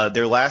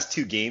 Their last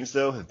 2 games,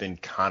 though, have been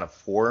kind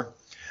of poor.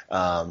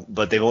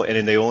 But they've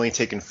only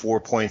taken 4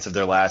 points of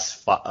their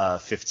last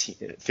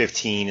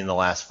 15 in the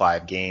last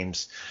 5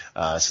 games.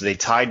 So they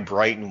tied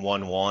Brighton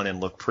 1-1 and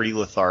looked pretty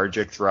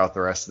lethargic throughout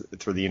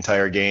through the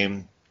entire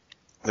game.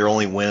 Their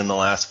only win in the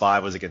last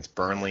 5 was against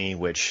Burnley,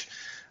 which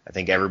I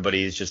think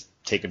everybody is just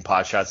taking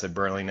pot shots at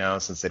Burnley now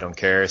since they don't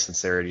care,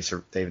 since they're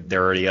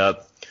already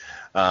up.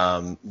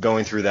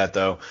 Going through that,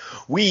 though,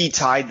 we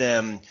tied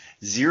them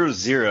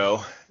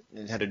 0-0.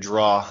 And had a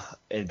draw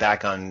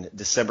back on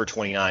December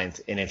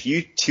 29th. And if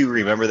you two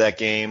remember that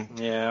game,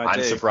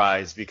 I'm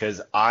surprised because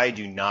I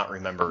do not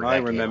remember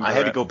that game. I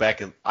had to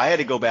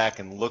go back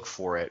and look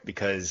for it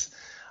because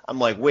I'm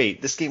like,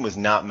 wait, this game was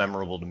not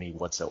memorable to me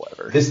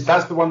whatsoever.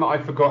 That's the one that I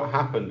forgot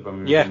happened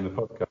when we were doing the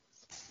podcast.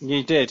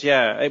 You did,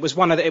 yeah. It was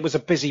it was a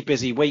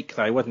busy week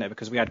though, wasn't it?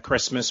 Because we had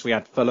Christmas, we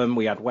had Fulham,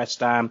 we had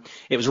West Ham.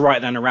 It was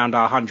right then around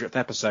our 100th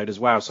episode as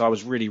well. So I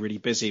was really, really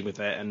busy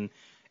with it. And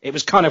it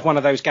was kind of one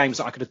of those games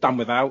that I could have done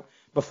without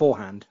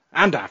beforehand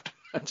and after,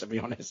 to be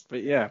honest.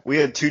 But yeah, we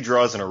had 2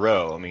 draws in a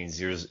row. I mean,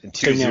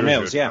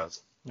 2-0 yeah,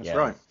 that's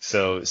right.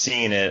 So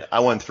seeing it,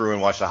 I went through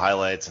and watched the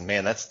highlights, and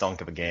man, that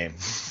stunk of a game.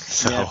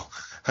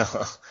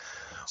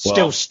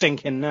 Still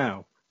stinking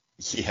now.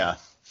 Yeah.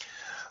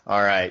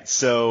 All right.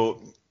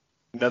 So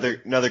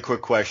another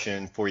quick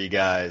question for you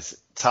guys.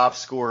 Top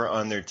scorer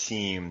on their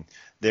team.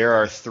 There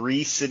are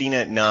 3 sitting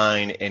at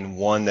 9 and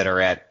 1 that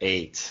are at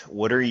 8.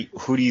 Who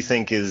do you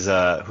think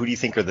are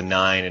the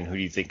 9 and who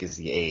do you think is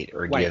the 8?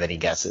 Or do you have any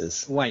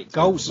guesses? Wait,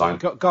 goals.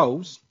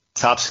 Goals.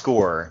 Top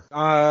scorer.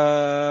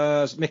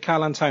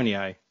 Mikel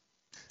Antonio.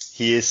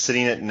 He is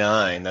sitting at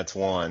 9. That's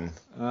 1.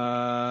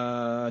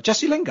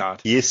 Jesse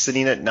Lingard. He is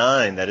sitting at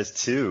 9. That is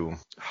 2.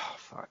 Oh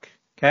fuck.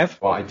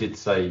 Kev. Well, I did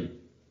say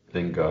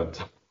Lingard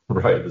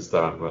right at the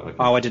start. But okay.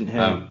 Oh, I didn't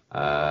hear.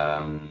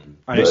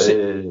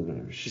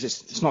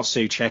 It's not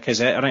Souček, is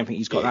it? I don't think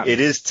he's got that. It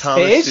is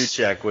Thomas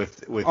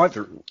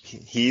Souček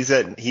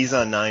he's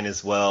on 9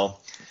 as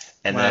well.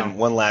 And then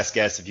one last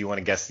guess if you want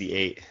to guess the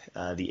 8.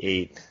 The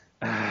 8.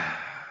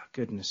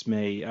 Goodness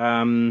me.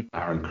 Aaron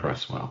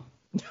Cresswell.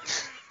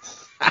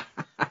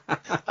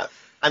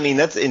 I mean,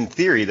 that's in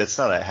theory, that's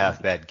not a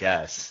half bad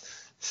guess.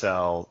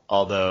 So,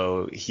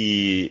 although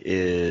he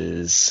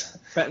is...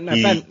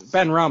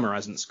 Ben Rama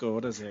hasn't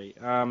scored, has he?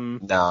 No.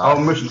 Oh,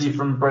 Mushti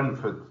from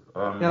Brentford.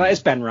 That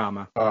is Ben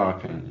Rama. Oh,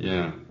 okay.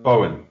 Yeah.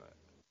 Bowen.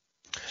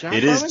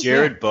 It is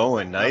Jared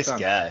Bowen. Nice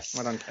guess.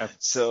 Well done, Kev.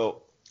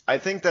 So, I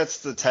think that's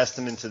the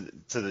testament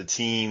to the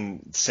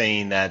team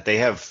saying that they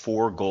have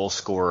 4 goal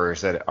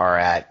scorers that are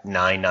at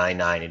 9, 9,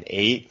 9, and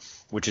 8,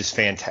 which is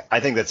fantastic.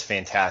 I think that's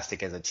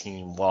fantastic as a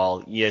team.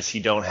 While, yes,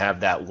 you don't have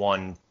that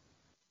one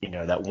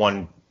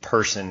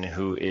person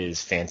who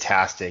is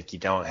fantastic. You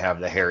don't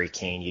have the Harry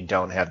Kane. You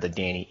don't have the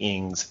Danny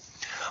Ings.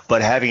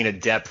 But having a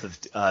depth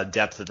of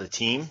the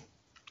team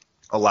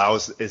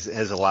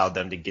has allowed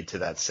them to get to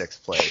that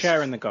 6th place.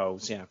 Sharing the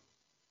goals, yeah.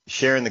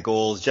 Sharing the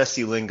goals.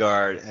 Jesse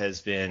Lingard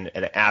has been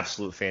an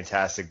absolute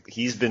fantastic.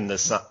 He's been the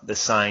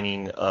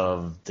signing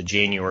of the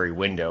January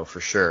window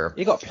for sure.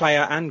 He got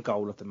player and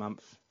goal of the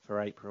month for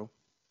April.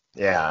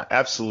 Yeah,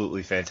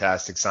 absolutely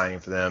fantastic signing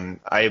for them.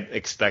 I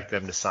expect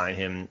them to sign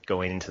him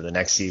going into the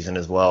next season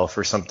as well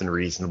for something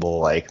reasonable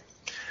like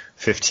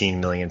 £15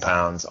 million,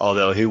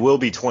 although he will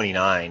be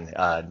 29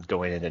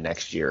 going into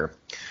next year.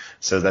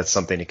 So that's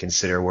something to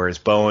consider, whereas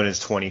Bowen is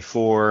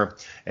 24,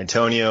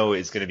 Antonio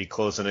is going to be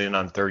closing in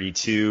on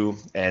 32,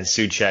 and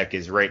Souček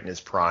is right in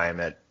his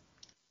prime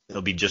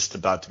he'll be just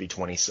about to be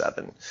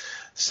 27.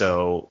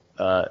 So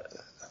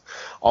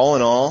all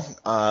in all,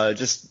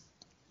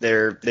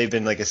 they've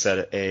been, like I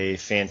said, a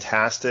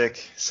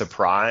fantastic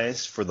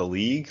surprise for the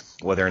league,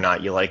 whether or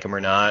not you like them or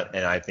not.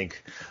 And I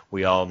think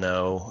we all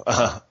know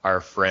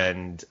our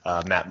friend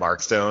Matt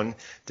Markstone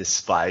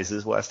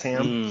despises West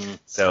Ham.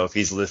 So if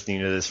he's listening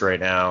to this right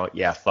now,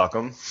 yeah, fuck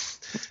him.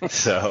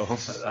 So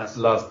that's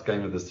the last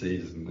game of the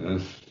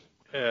season.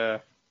 Yeah,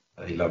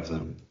 he loves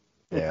them.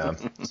 Yeah.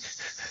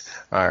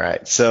 All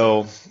right.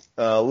 So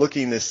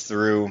looking this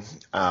through,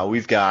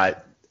 we've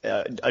got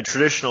a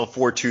traditional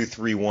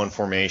 4-2-3-1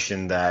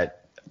 formation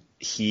that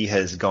he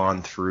has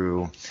gone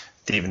through.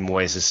 David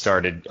Moyes has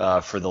started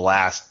for the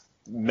last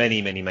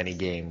many, many, many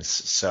games.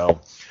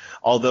 So,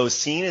 although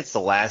seeing it's the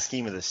last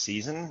game of the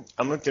season,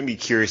 I'm going to be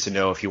curious to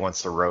know if he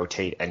wants to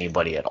rotate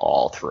anybody at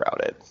all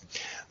throughout it.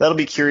 That'll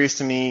be curious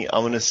to me.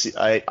 I'm going to see.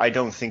 I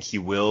don't think he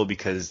will,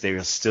 because they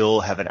will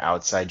still have an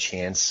outside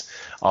chance.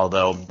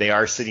 Although they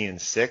are sitting in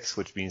 6th,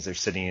 which means they're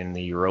sitting in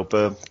the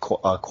Europa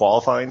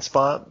qualifying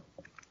spot.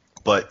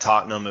 But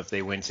Tottenham, if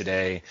they win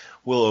today,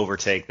 will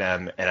overtake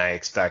them, and I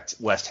expect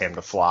West Ham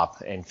to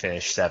flop and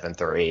finish 7th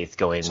or 8th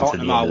going into the end.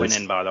 Tottenham are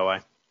winning, by the way.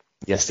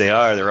 Yes, they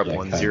are. They're up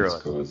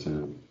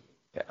 1-0.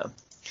 Yeah.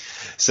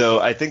 So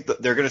I think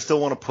that they're going to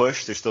still want to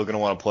push. They're still going to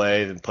want to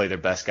play and play their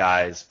best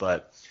guys,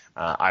 but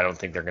I don't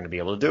think they're going to be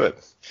able to do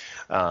it.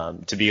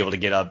 To be able to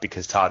get up,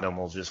 because Tottenham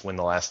will just win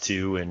the last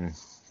 2 and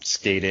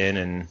skate in,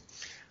 and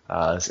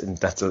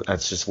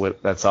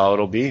that's all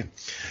it'll be.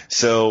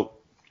 So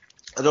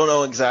I don't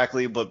know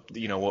exactly, but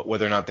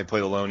whether or not they play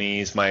the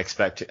Lonies, my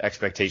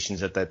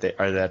expectations are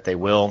that they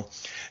will.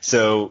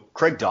 So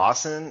Craig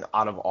Dawson,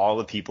 out of all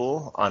the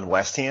people on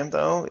West Ham,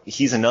 though,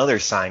 he's another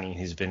signing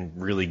who's been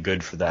really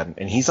good for them,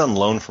 and he's on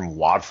loan from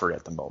Watford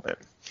at the moment.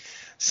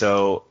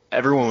 So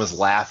everyone was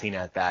laughing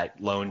at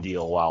that loan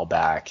deal a while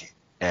back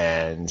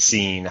and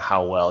seeing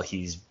how well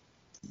he's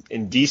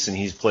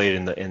played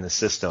in the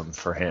system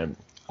for him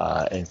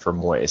and for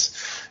Moyes.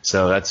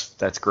 So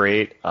that's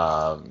great.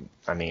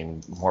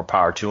 More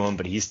power to him,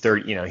 but he's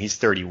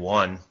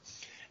 31,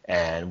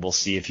 and we'll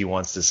see if he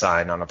wants to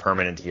sign on a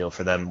permanent deal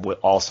for them.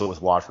 Also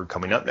with Watford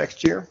coming up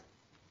next year.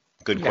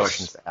 Good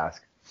questions to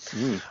ask.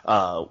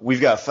 We've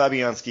got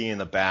Fabianski in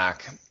the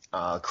back.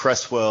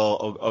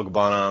 Cresswell,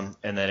 Ogbonna,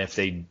 and then if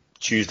they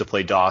choose to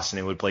play Dawson,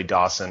 it would play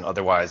Dawson.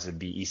 Otherwise, it'd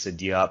be Issa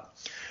Diop,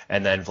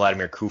 and then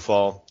Vladimir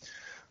Kufal.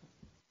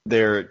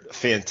 They're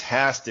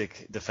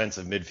fantastic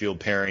defensive midfield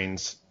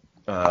pairings,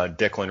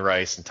 Declan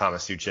Rice and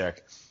Thomas Souček.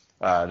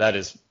 That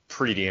is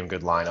pretty damn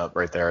good lineup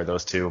right there,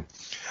 those two.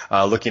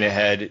 Looking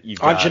ahead, you've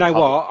got... do you know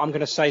what? I'm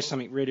going to say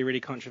something really, really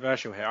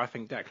controversial here. I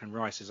think Declan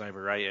Rice is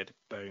overrated.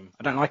 Boom.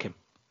 I don't like him.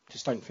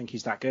 Just don't think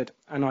he's that good.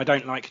 And I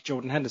don't like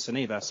Jordan Henderson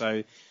either,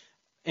 so...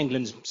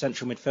 England's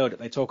central midfield that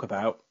they talk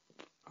about,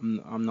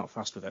 I'm not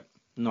fussed with it,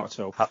 not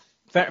at all.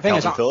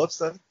 Calvin Phillips,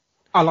 then?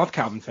 I love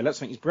Calvin Phillips. I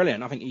think he's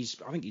brilliant. I think he's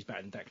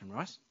better than Declan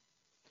Rice.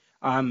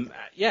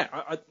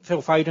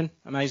 Phil Foden,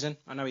 amazing.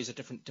 I know he's a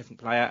different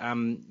player.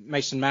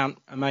 Mason Mount,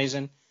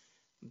 amazing,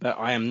 but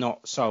I am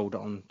not sold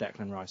on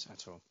Declan Rice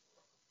at all.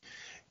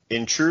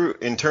 In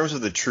terms of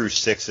the true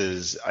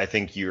sixes, I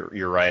think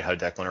you're right. How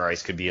Declan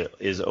Rice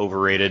is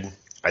overrated.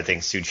 I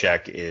think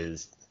Souček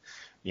is,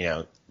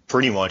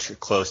 pretty much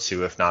close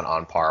to, if not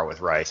on par with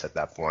Rice at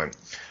that point.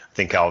 I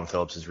think Calvin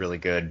Phillips is really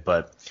good,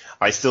 but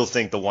I still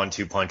think the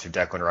 1-2 punch of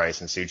Declan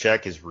Rice and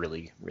Souček is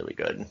really, really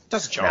good.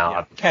 Does a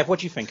job, yeah. Kev, what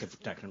do you think of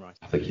Declan Rice?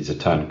 I think he's a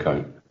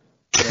turncoat.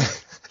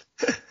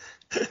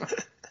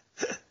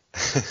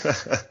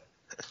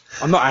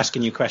 I'm not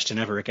asking you a question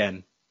ever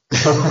again.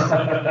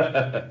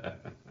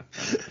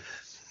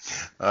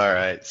 All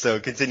right, so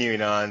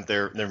continuing on,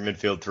 their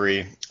midfield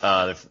 3,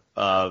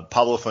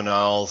 Pablo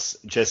Fornals,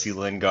 Jesse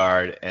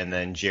Lingard, and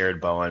then Jared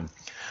Bowen.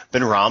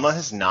 Benrahma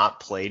has not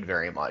played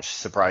very much,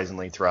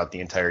 surprisingly, throughout the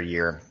entire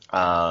year.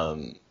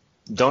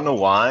 Don't know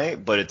why,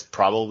 but it's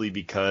probably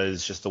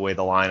because just the way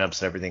the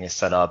lineups and everything is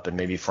set up, and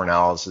maybe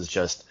Fornals is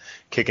just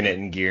kicking it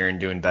in gear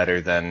and doing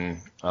better than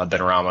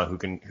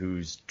Benrahma,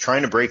 who's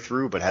trying to break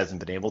through but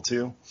hasn't been able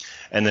to.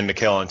 And then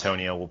Mikel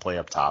Antonio will play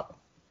up top.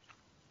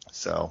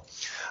 So,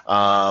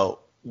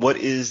 what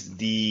is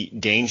the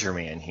danger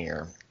man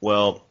here?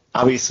 Well,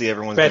 obviously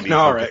everyone's going to be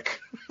focused.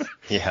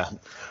 Yeah,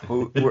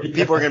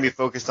 people are going to be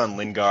focused on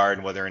Lingard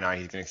and whether or not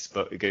he's going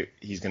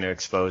to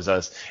expose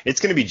us.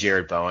 It's going to be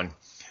Jared Bowen.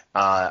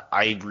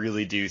 I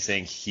really do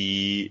think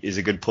he is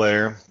a good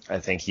player. I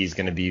think he's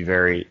going to be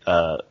very,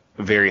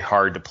 very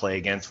hard to play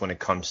against when it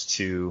comes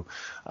to.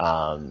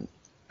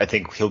 I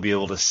think he'll be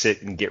able to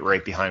sit and get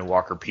right behind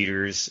Walker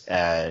Peters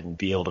and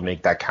be able to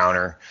make that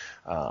counter.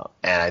 And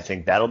I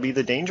think that'll be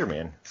the danger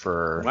man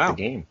for the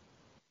game.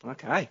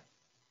 Okay.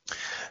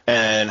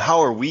 And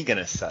how are we going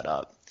to set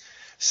up?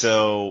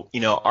 So,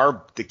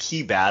 the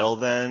key battle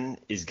then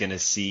is going to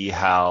see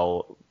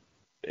how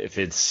if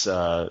it's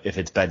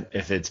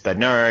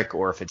Bednarek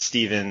or if it's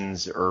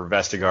Stevens or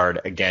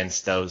Vestergaard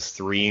against those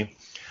three.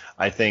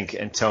 I think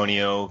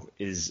Antonio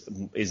is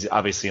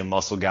obviously a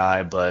muscle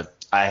guy, but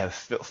I have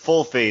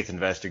full faith in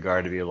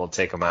Vestergaard to be able to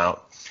take him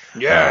out.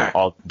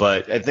 Yeah.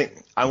 But I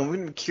think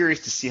I'm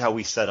curious to see how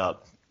we set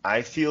up.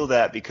 I feel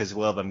that because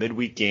we'll have a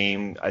midweek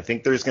game, I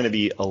think there's going to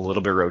be a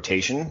little bit of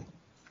rotation.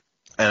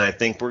 And I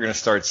think we're going to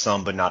start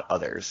some, but not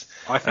others.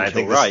 I think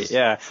you're right,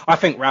 yeah. I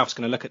think Ralph's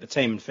going to look at the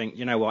team and think,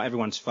 you know what,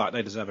 everyone's fucked,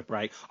 they deserve a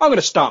break. I'm going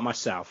to start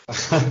myself.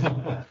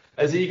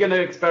 Is he going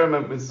to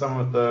experiment with some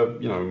of the,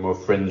 more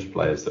fringe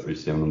players that we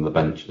see on the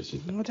benches? I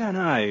don't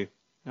know.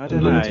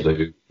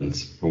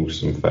 And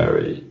Wilson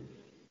Ferry.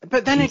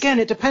 But then again,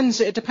 it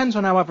depends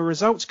on how other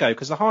results go,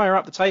 because the higher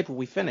up the table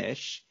we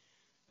finish,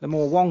 the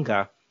more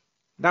Wonga.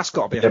 That's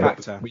got to be a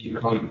factor. But you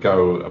can't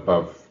go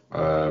above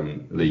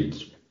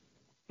Leeds.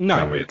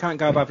 No, you can't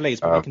go above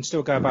Leeds, but you can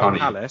still go above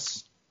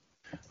Palace.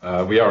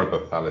 We are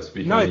above Palace.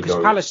 No, because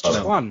Palace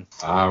just won.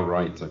 Ah,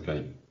 right,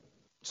 okay.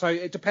 So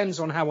it depends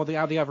on how the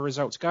other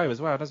results go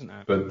as well, doesn't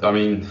it? But I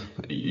mean,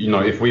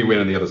 if we win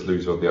and the others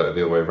lose, or the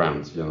other way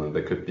around,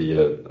 there could be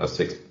a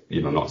 6,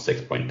 not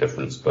 6 point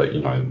difference, but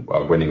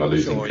winning or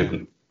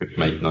losing could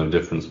make no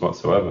difference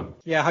whatsoever.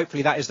 Yeah,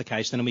 hopefully that is the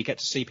case. Then we get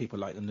to see people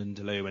like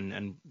Lindeloo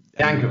and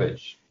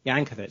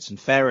Jankovic and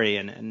Ferry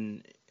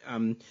and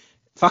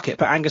fuck it,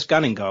 put Angus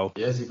Gunn in goal.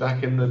 Yeah, is he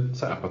back in the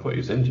setup? I thought he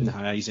was injured.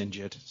 No, he's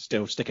injured.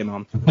 Still, stick him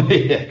on.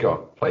 Yeah, go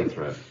on, play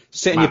through it.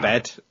 Sit in your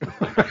bed.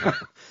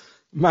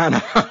 Man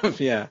up,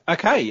 yeah.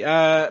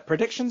 Okay,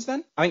 predictions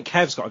then? I think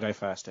Kev's got to go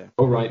first here.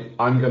 All right,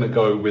 I'm going to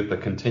go with the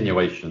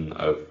continuation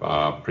of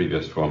our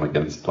previous form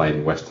against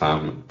playing West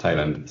Ham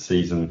tail end of the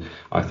season.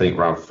 I think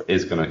Ralph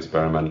is going to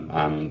experiment,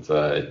 and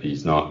if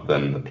he's not,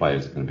 then the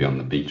players are going to be on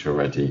the beach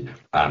already,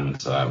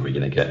 and we're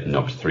going to get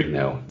knocked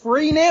 3-0.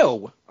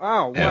 3-0?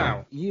 Oh, yeah.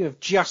 Wow. You have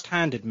just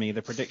handed me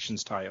the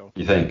predictions title.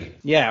 You think?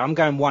 Yeah, I'm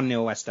going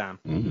 1-0 West Ham,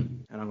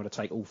 and I'm going to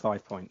take all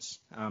 5 points.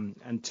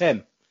 And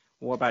Tim,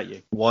 what about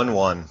you?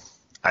 1-1.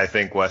 I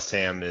think West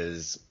Ham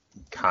is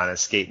kind of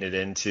skating it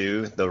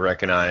into. They'll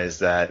recognize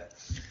that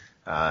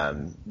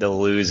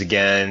they'll lose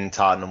again.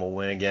 Tottenham will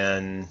win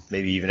again.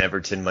 Maybe even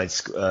Everton might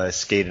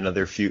skate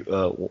another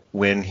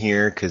win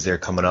here because they're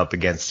coming up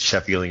against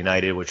Sheffield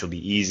United, which will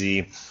be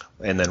easy,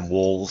 and then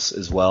Wolves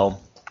as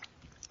well.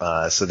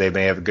 So they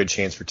may have a good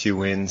chance for 2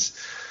 wins.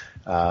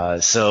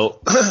 So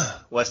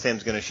West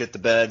Ham's going to shit the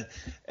bed,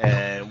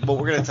 but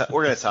we're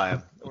gonna tie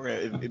them.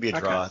 It'll be a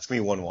draw. Okay. It's going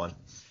to be 1-1.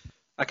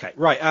 Okay,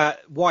 right.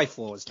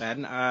 Y4s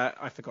then.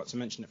 I forgot to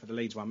mention it for the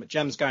Leeds one, but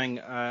Jem's going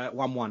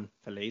 1-1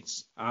 for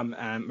Leeds.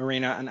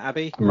 Marina and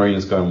Abby?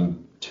 Marina's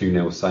going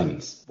 2-0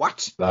 Saints.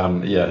 What?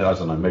 Yeah, I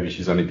don't know. Maybe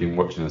she's only been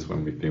watching us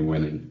when we've been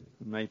winning.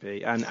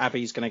 Maybe. And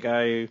Abby's going to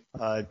go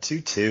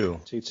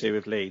 2-2. 2-2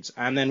 with Leeds.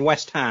 And then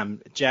West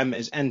Ham. Jem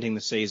is ending the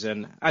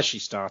season as she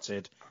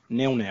started,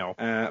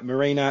 0-0.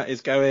 Marina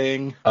is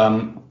going...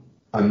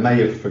 I may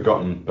have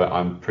forgotten, but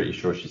I'm pretty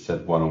sure she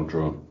said 1-1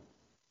 draw.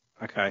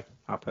 Okay,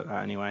 I'll put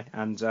that anyway.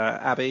 And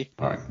Abby?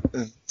 All right.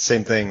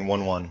 Same thing,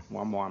 1-1.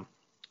 1-1.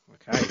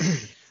 Okay.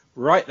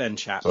 Right then,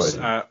 chaps.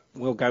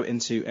 We'll go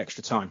into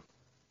extra time.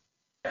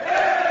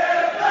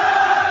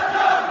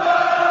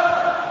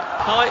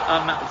 Hi,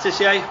 I'm Matt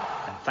Letitia,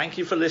 and thank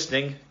you for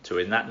listening to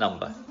In That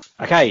Number.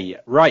 Okay,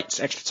 right.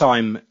 Extra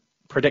time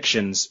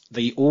predictions.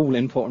 The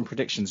all-important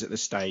predictions at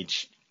this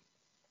stage.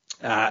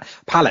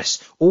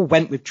 Palace all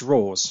went with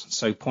draws,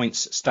 so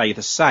points stay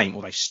the same,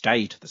 or they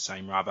stayed the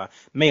same rather.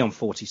 Me on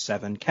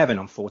 47, Kevin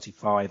on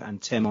 45,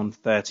 and Tim on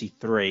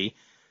 33.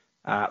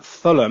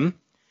 Fulham,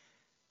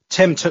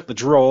 Tim took the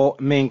draw,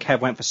 me and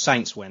Kev went for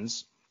Saints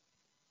wins.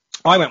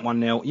 I went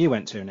 1-0, you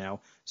went 2-0,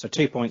 so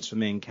 2 points for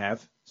me and Kev.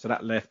 So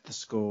that left the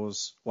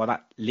scores,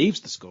 that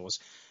leaves the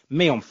scores.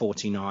 Me on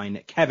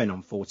 49, Kevin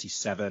on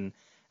 47,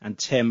 and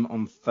Tim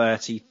on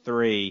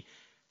 33.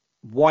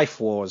 Wife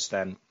wars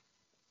then.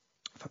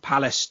 For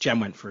Palace, Jem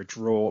went for a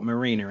draw.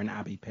 Marina and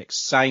Abby picked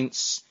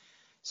Saints.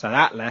 So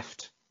that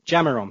left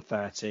Gemma on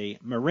 30,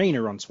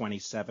 Marina on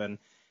 27,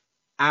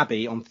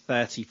 Abby on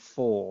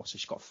 34. So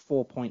she's got a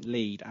 4-point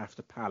lead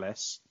after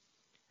Palace.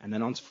 And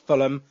then on to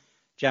Fulham.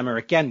 Gemma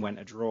again went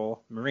a draw.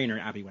 Marina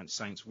and Abby went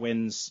Saints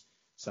wins.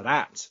 So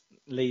that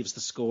leaves the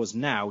scores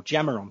now.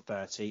 Gemma on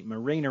 30,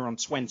 Marina on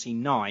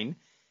 29,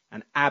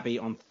 and Abby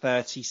on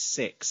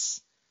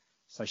 36.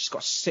 So she's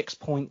got a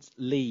 6-point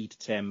lead,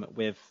 Tim,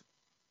 with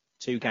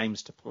 2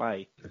 games to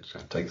play. It's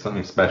going to take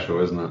something special,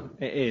 isn't it?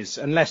 It is.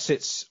 Unless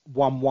it's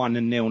 1-1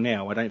 and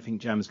 0-0. I don't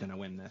think Gem's going to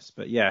win this.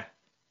 But yeah,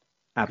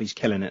 Abby's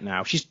killing it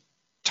now. She's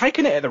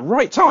taken it at the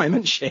right time,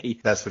 hasn't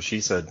she? That's what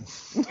she said.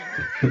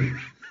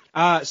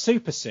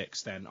 Super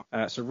 6 then.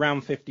 So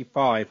round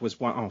 55 was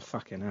one. Oh,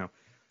 fucking hell.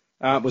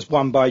 Was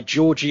won by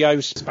Giorgio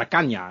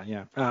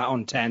Spagagna,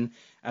 on 10,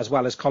 as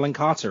well as Colin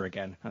Carter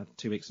again,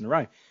 2 weeks in a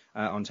row,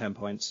 on 10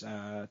 points.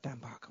 Dan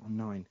Buck on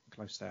 9,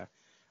 close there.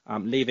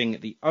 Leaving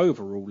the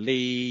overall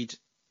lead,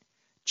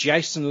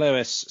 Jason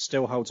Lewis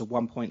still holds a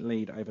 1-point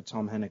lead over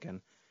Tom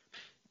Hennigan.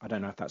 I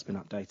don't know if that's been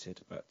updated,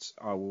 but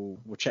we'll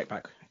check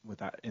back with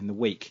that in the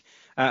week.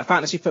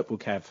 Fantasy football,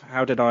 Kev.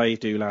 How did I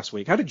do last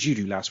week? How did you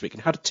do last week?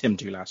 And how did Tim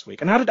do last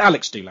week? And how did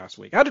Alex do last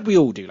week? How did we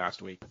all do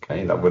last week?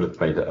 Okay, that would have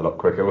made it a lot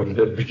quicker, wouldn't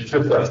it? We just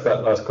asked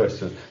that last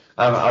question.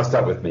 I'll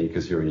start with me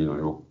because you're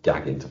all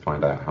gagging to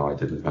find out how I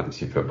did in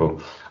fantasy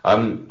football.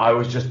 I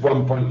was just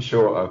 1 point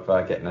short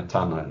of getting a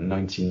ton at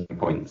 19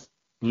 points.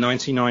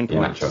 99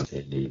 points.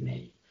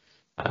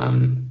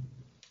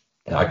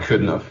 I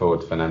couldn't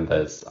afford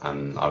Fernandez,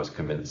 and I was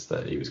convinced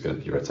that he was going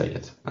to be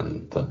rotated,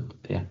 and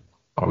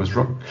I was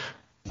wrong.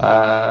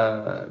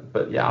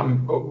 But yeah,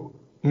 I'm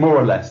more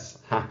or less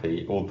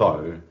happy,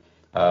 although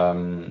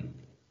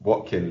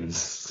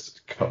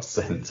Watkins got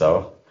sent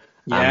off,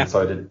 and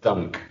so did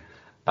Dunk,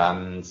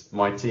 and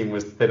my team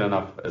was thin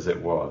enough as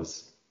it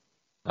was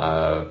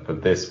for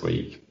this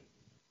week.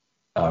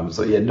 Not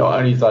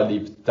only did I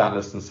leave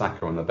Dallas and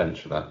Saka on the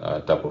bench for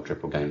that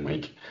double-triple game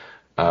week,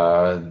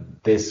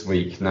 this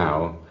week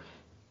now,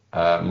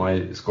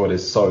 my squad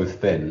is so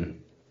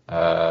thin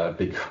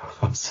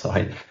because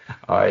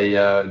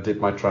I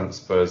did my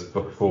transfers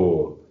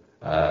before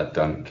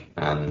Dunk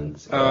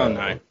and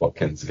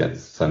Watkins got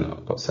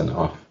sent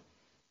off.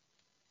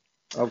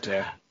 Oh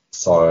dear.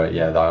 So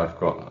I've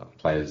got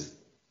players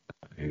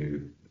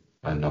who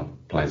are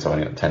not playing, so I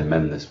only got 10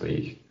 men this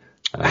week.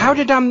 How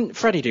did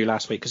Freddie do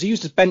last week? Because he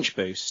used his bench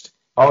boost.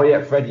 Oh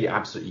yeah, Freddie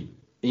absolutely.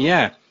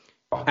 Yeah.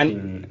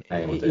 And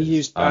he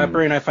used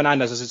Bruno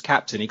Fernandes as his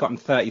captain. He got him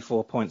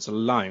 34 points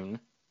alone.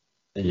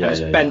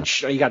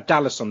 Bench. You got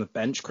Dallas on the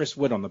bench, Chris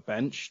Wood on the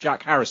bench,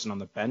 Jack Harrison on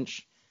the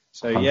bench.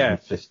 So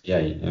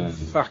 158. Yeah.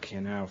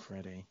 Fucking hell,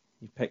 Freddie.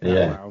 You picked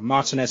that well.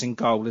 Martinez in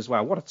goal as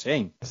well. What a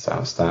team. It's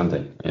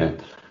outstanding. Yeah.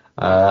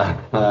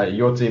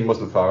 Your team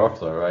wasn't far off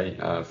though,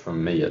 right?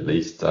 From me at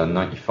least,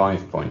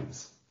 95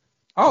 points.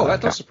 Oh,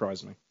 that does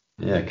surprise me.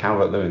 Yeah,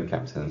 Calvert-Lewin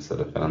captain instead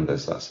of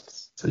Fernandes. That's a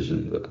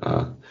decision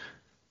that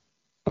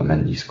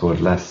meant you scored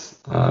less,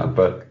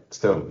 but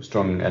still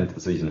strong end to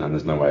the season, and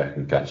there's no way I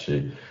can catch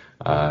you.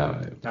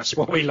 That's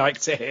what we like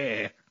to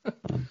hear.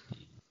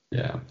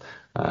 Yeah,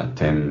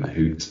 Tim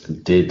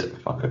Hoot did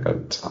fuck a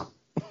goat.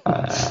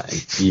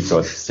 He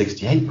got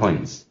 68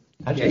 points.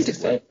 How did you get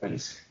 68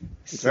 points?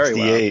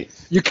 68. Well.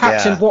 You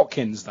captained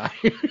Watkins though.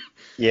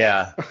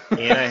 Yeah,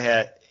 and I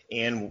had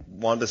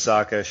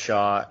Wan-Bissaka,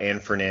 Shaw, and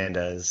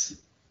Fernandes,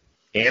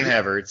 and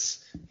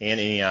Havertz,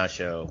 and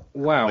Iheanacho.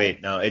 Wow.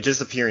 Wait, no, it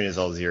just appearing as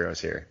all zeros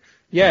here.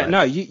 Yeah,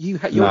 no,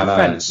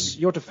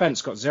 your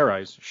defense got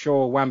zeros.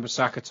 Shaw,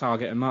 Wan-Bissaka,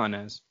 Target, and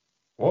Martinez.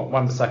 What?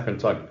 Wan-Bissaka and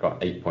Target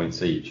got 8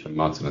 points each, and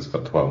Martinez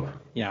got 12.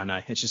 Yeah, I know.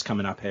 It's just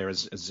coming up here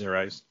as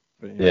zeros.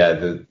 But,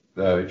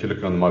 if you're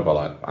looking on the mobile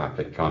app,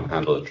 it can't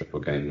handle a triple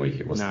game week.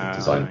 It wasn't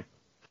designed.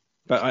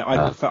 But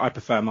I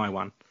prefer my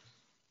one.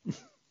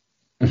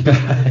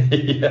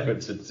 Yeah,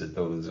 it's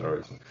all the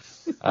zeros.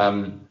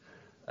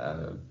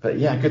 But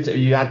yeah, good.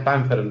 You had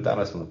Bamford and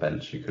Dallas on the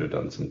bench. You could have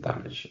done some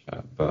damage.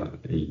 But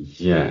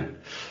yeah,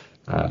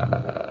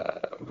 I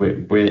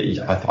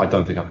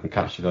don't think I can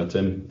catch you though,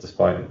 Tim,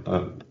 despite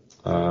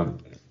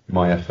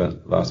my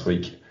effort last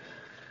week.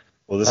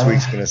 Well,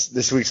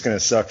 this week's gonna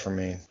suck for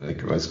me.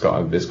 It's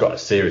got to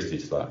seriously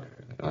suck,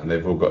 and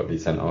they've all got to be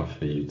sent off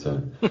for you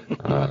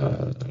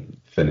to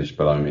finish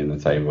below me in the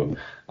table.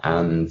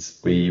 And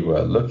we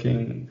were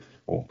looking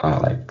for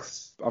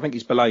Alex. I think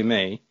he's below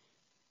me.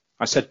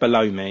 I said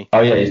below me.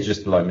 Oh yeah, he's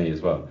just below me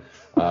as well.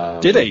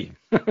 Did he?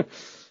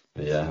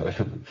 Yeah,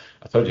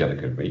 I told you he had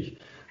a good week.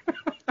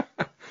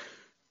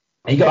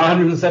 He got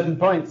 107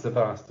 points, the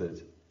bastard.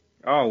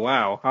 Oh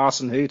wow,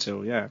 Arsene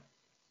Hootel, yeah.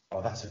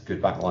 Oh, that's a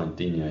good backline.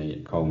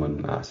 Digne,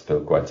 Coleman,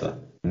 Aspilicueta.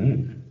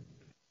 Ian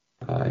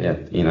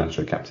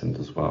actually captained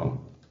as well.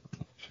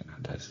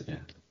 Fernandes, yeah.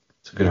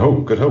 It's a good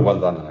haul. Good haul. Well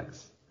done,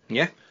 Alex.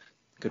 Yeah,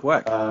 good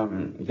work.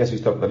 Guess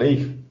who's top of the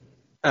league?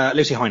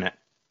 Lucy Hynett.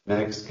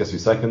 Next, guess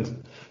who's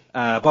second?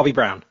 Bobby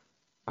Brown.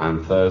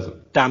 And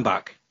third? Dan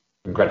Buck.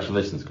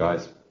 Congratulations,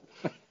 guys.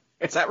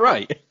 Is that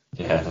right?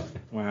 Yeah.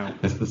 Wow.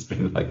 This has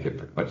been like it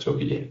pretty much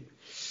all year.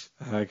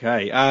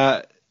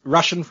 Okay.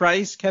 Russian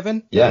phrase,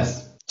 Kevin?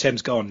 Yes.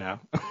 Tim's gone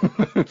now.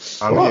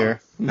 I'm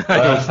here.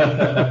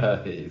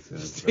 No,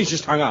 he's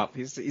just hung up.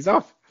 He's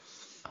off.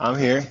 I'm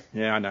here.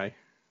 Yeah, I know.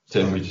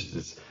 Tim, we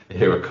just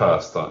hear a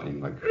car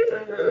starting like.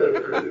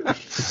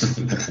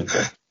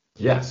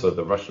 Yeah, so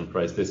the Russian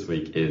phrase this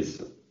week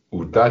is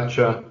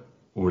Udacha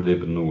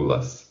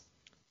ulibnulas.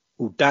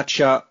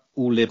 Udacha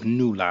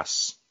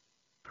ulibnulas.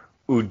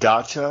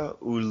 Udacha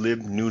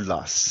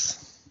ulibnulas.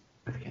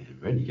 Okay,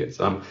 really good.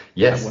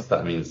 Yes,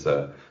 that means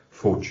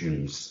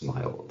fortune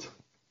smiled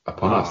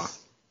upon us.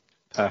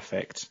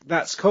 Perfect.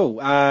 That's cool.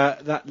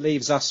 That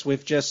leaves us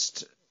with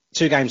just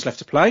 2 games left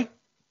to play.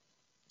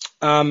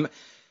 Up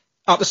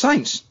the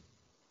Saints.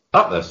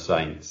 Up the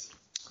Saints.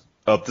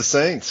 Up the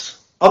Saints.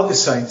 Up the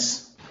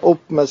Saints.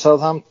 Up med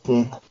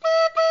Southampton.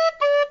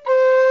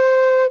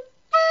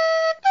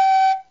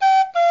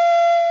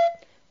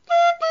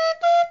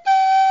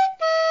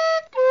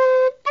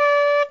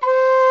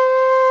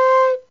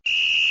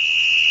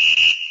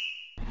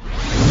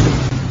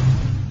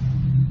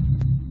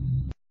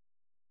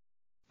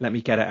 Let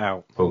me get it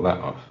out. Pull that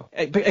off.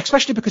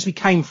 Especially because we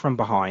came from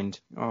behind.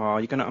 Oh, am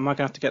I going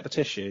to have to get the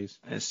tissues?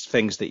 It's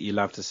things that you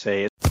love to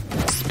see.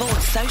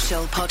 Sports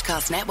Social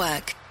Podcast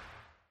Network.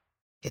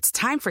 It's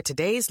time for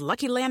today's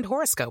Lucky Land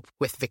horoscope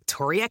with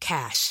Victoria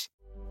Cash.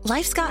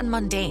 Life's gotten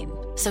mundane,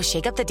 so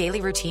shake up the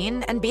daily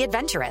routine and be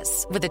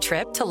adventurous with a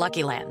trip to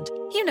Lucky Land.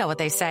 You know what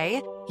they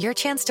say. Your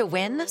chance to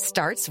win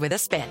starts with a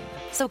spin.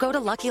 So go to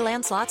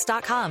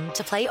LuckyLandSlots.com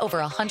to play over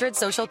 100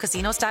 social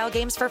casino-style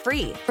games for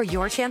free for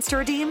your chance to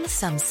redeem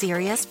some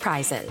serious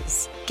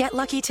prizes. Get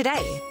lucky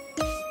today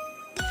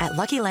at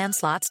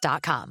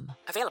LuckyLandSlots.com.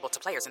 Available to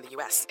players in the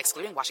U.S.,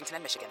 excluding Washington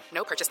and Michigan.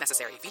 No purchase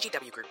necessary.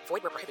 VGW Group.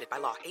 Void where prohibited by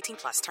law.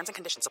 18+. Terms and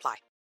conditions apply.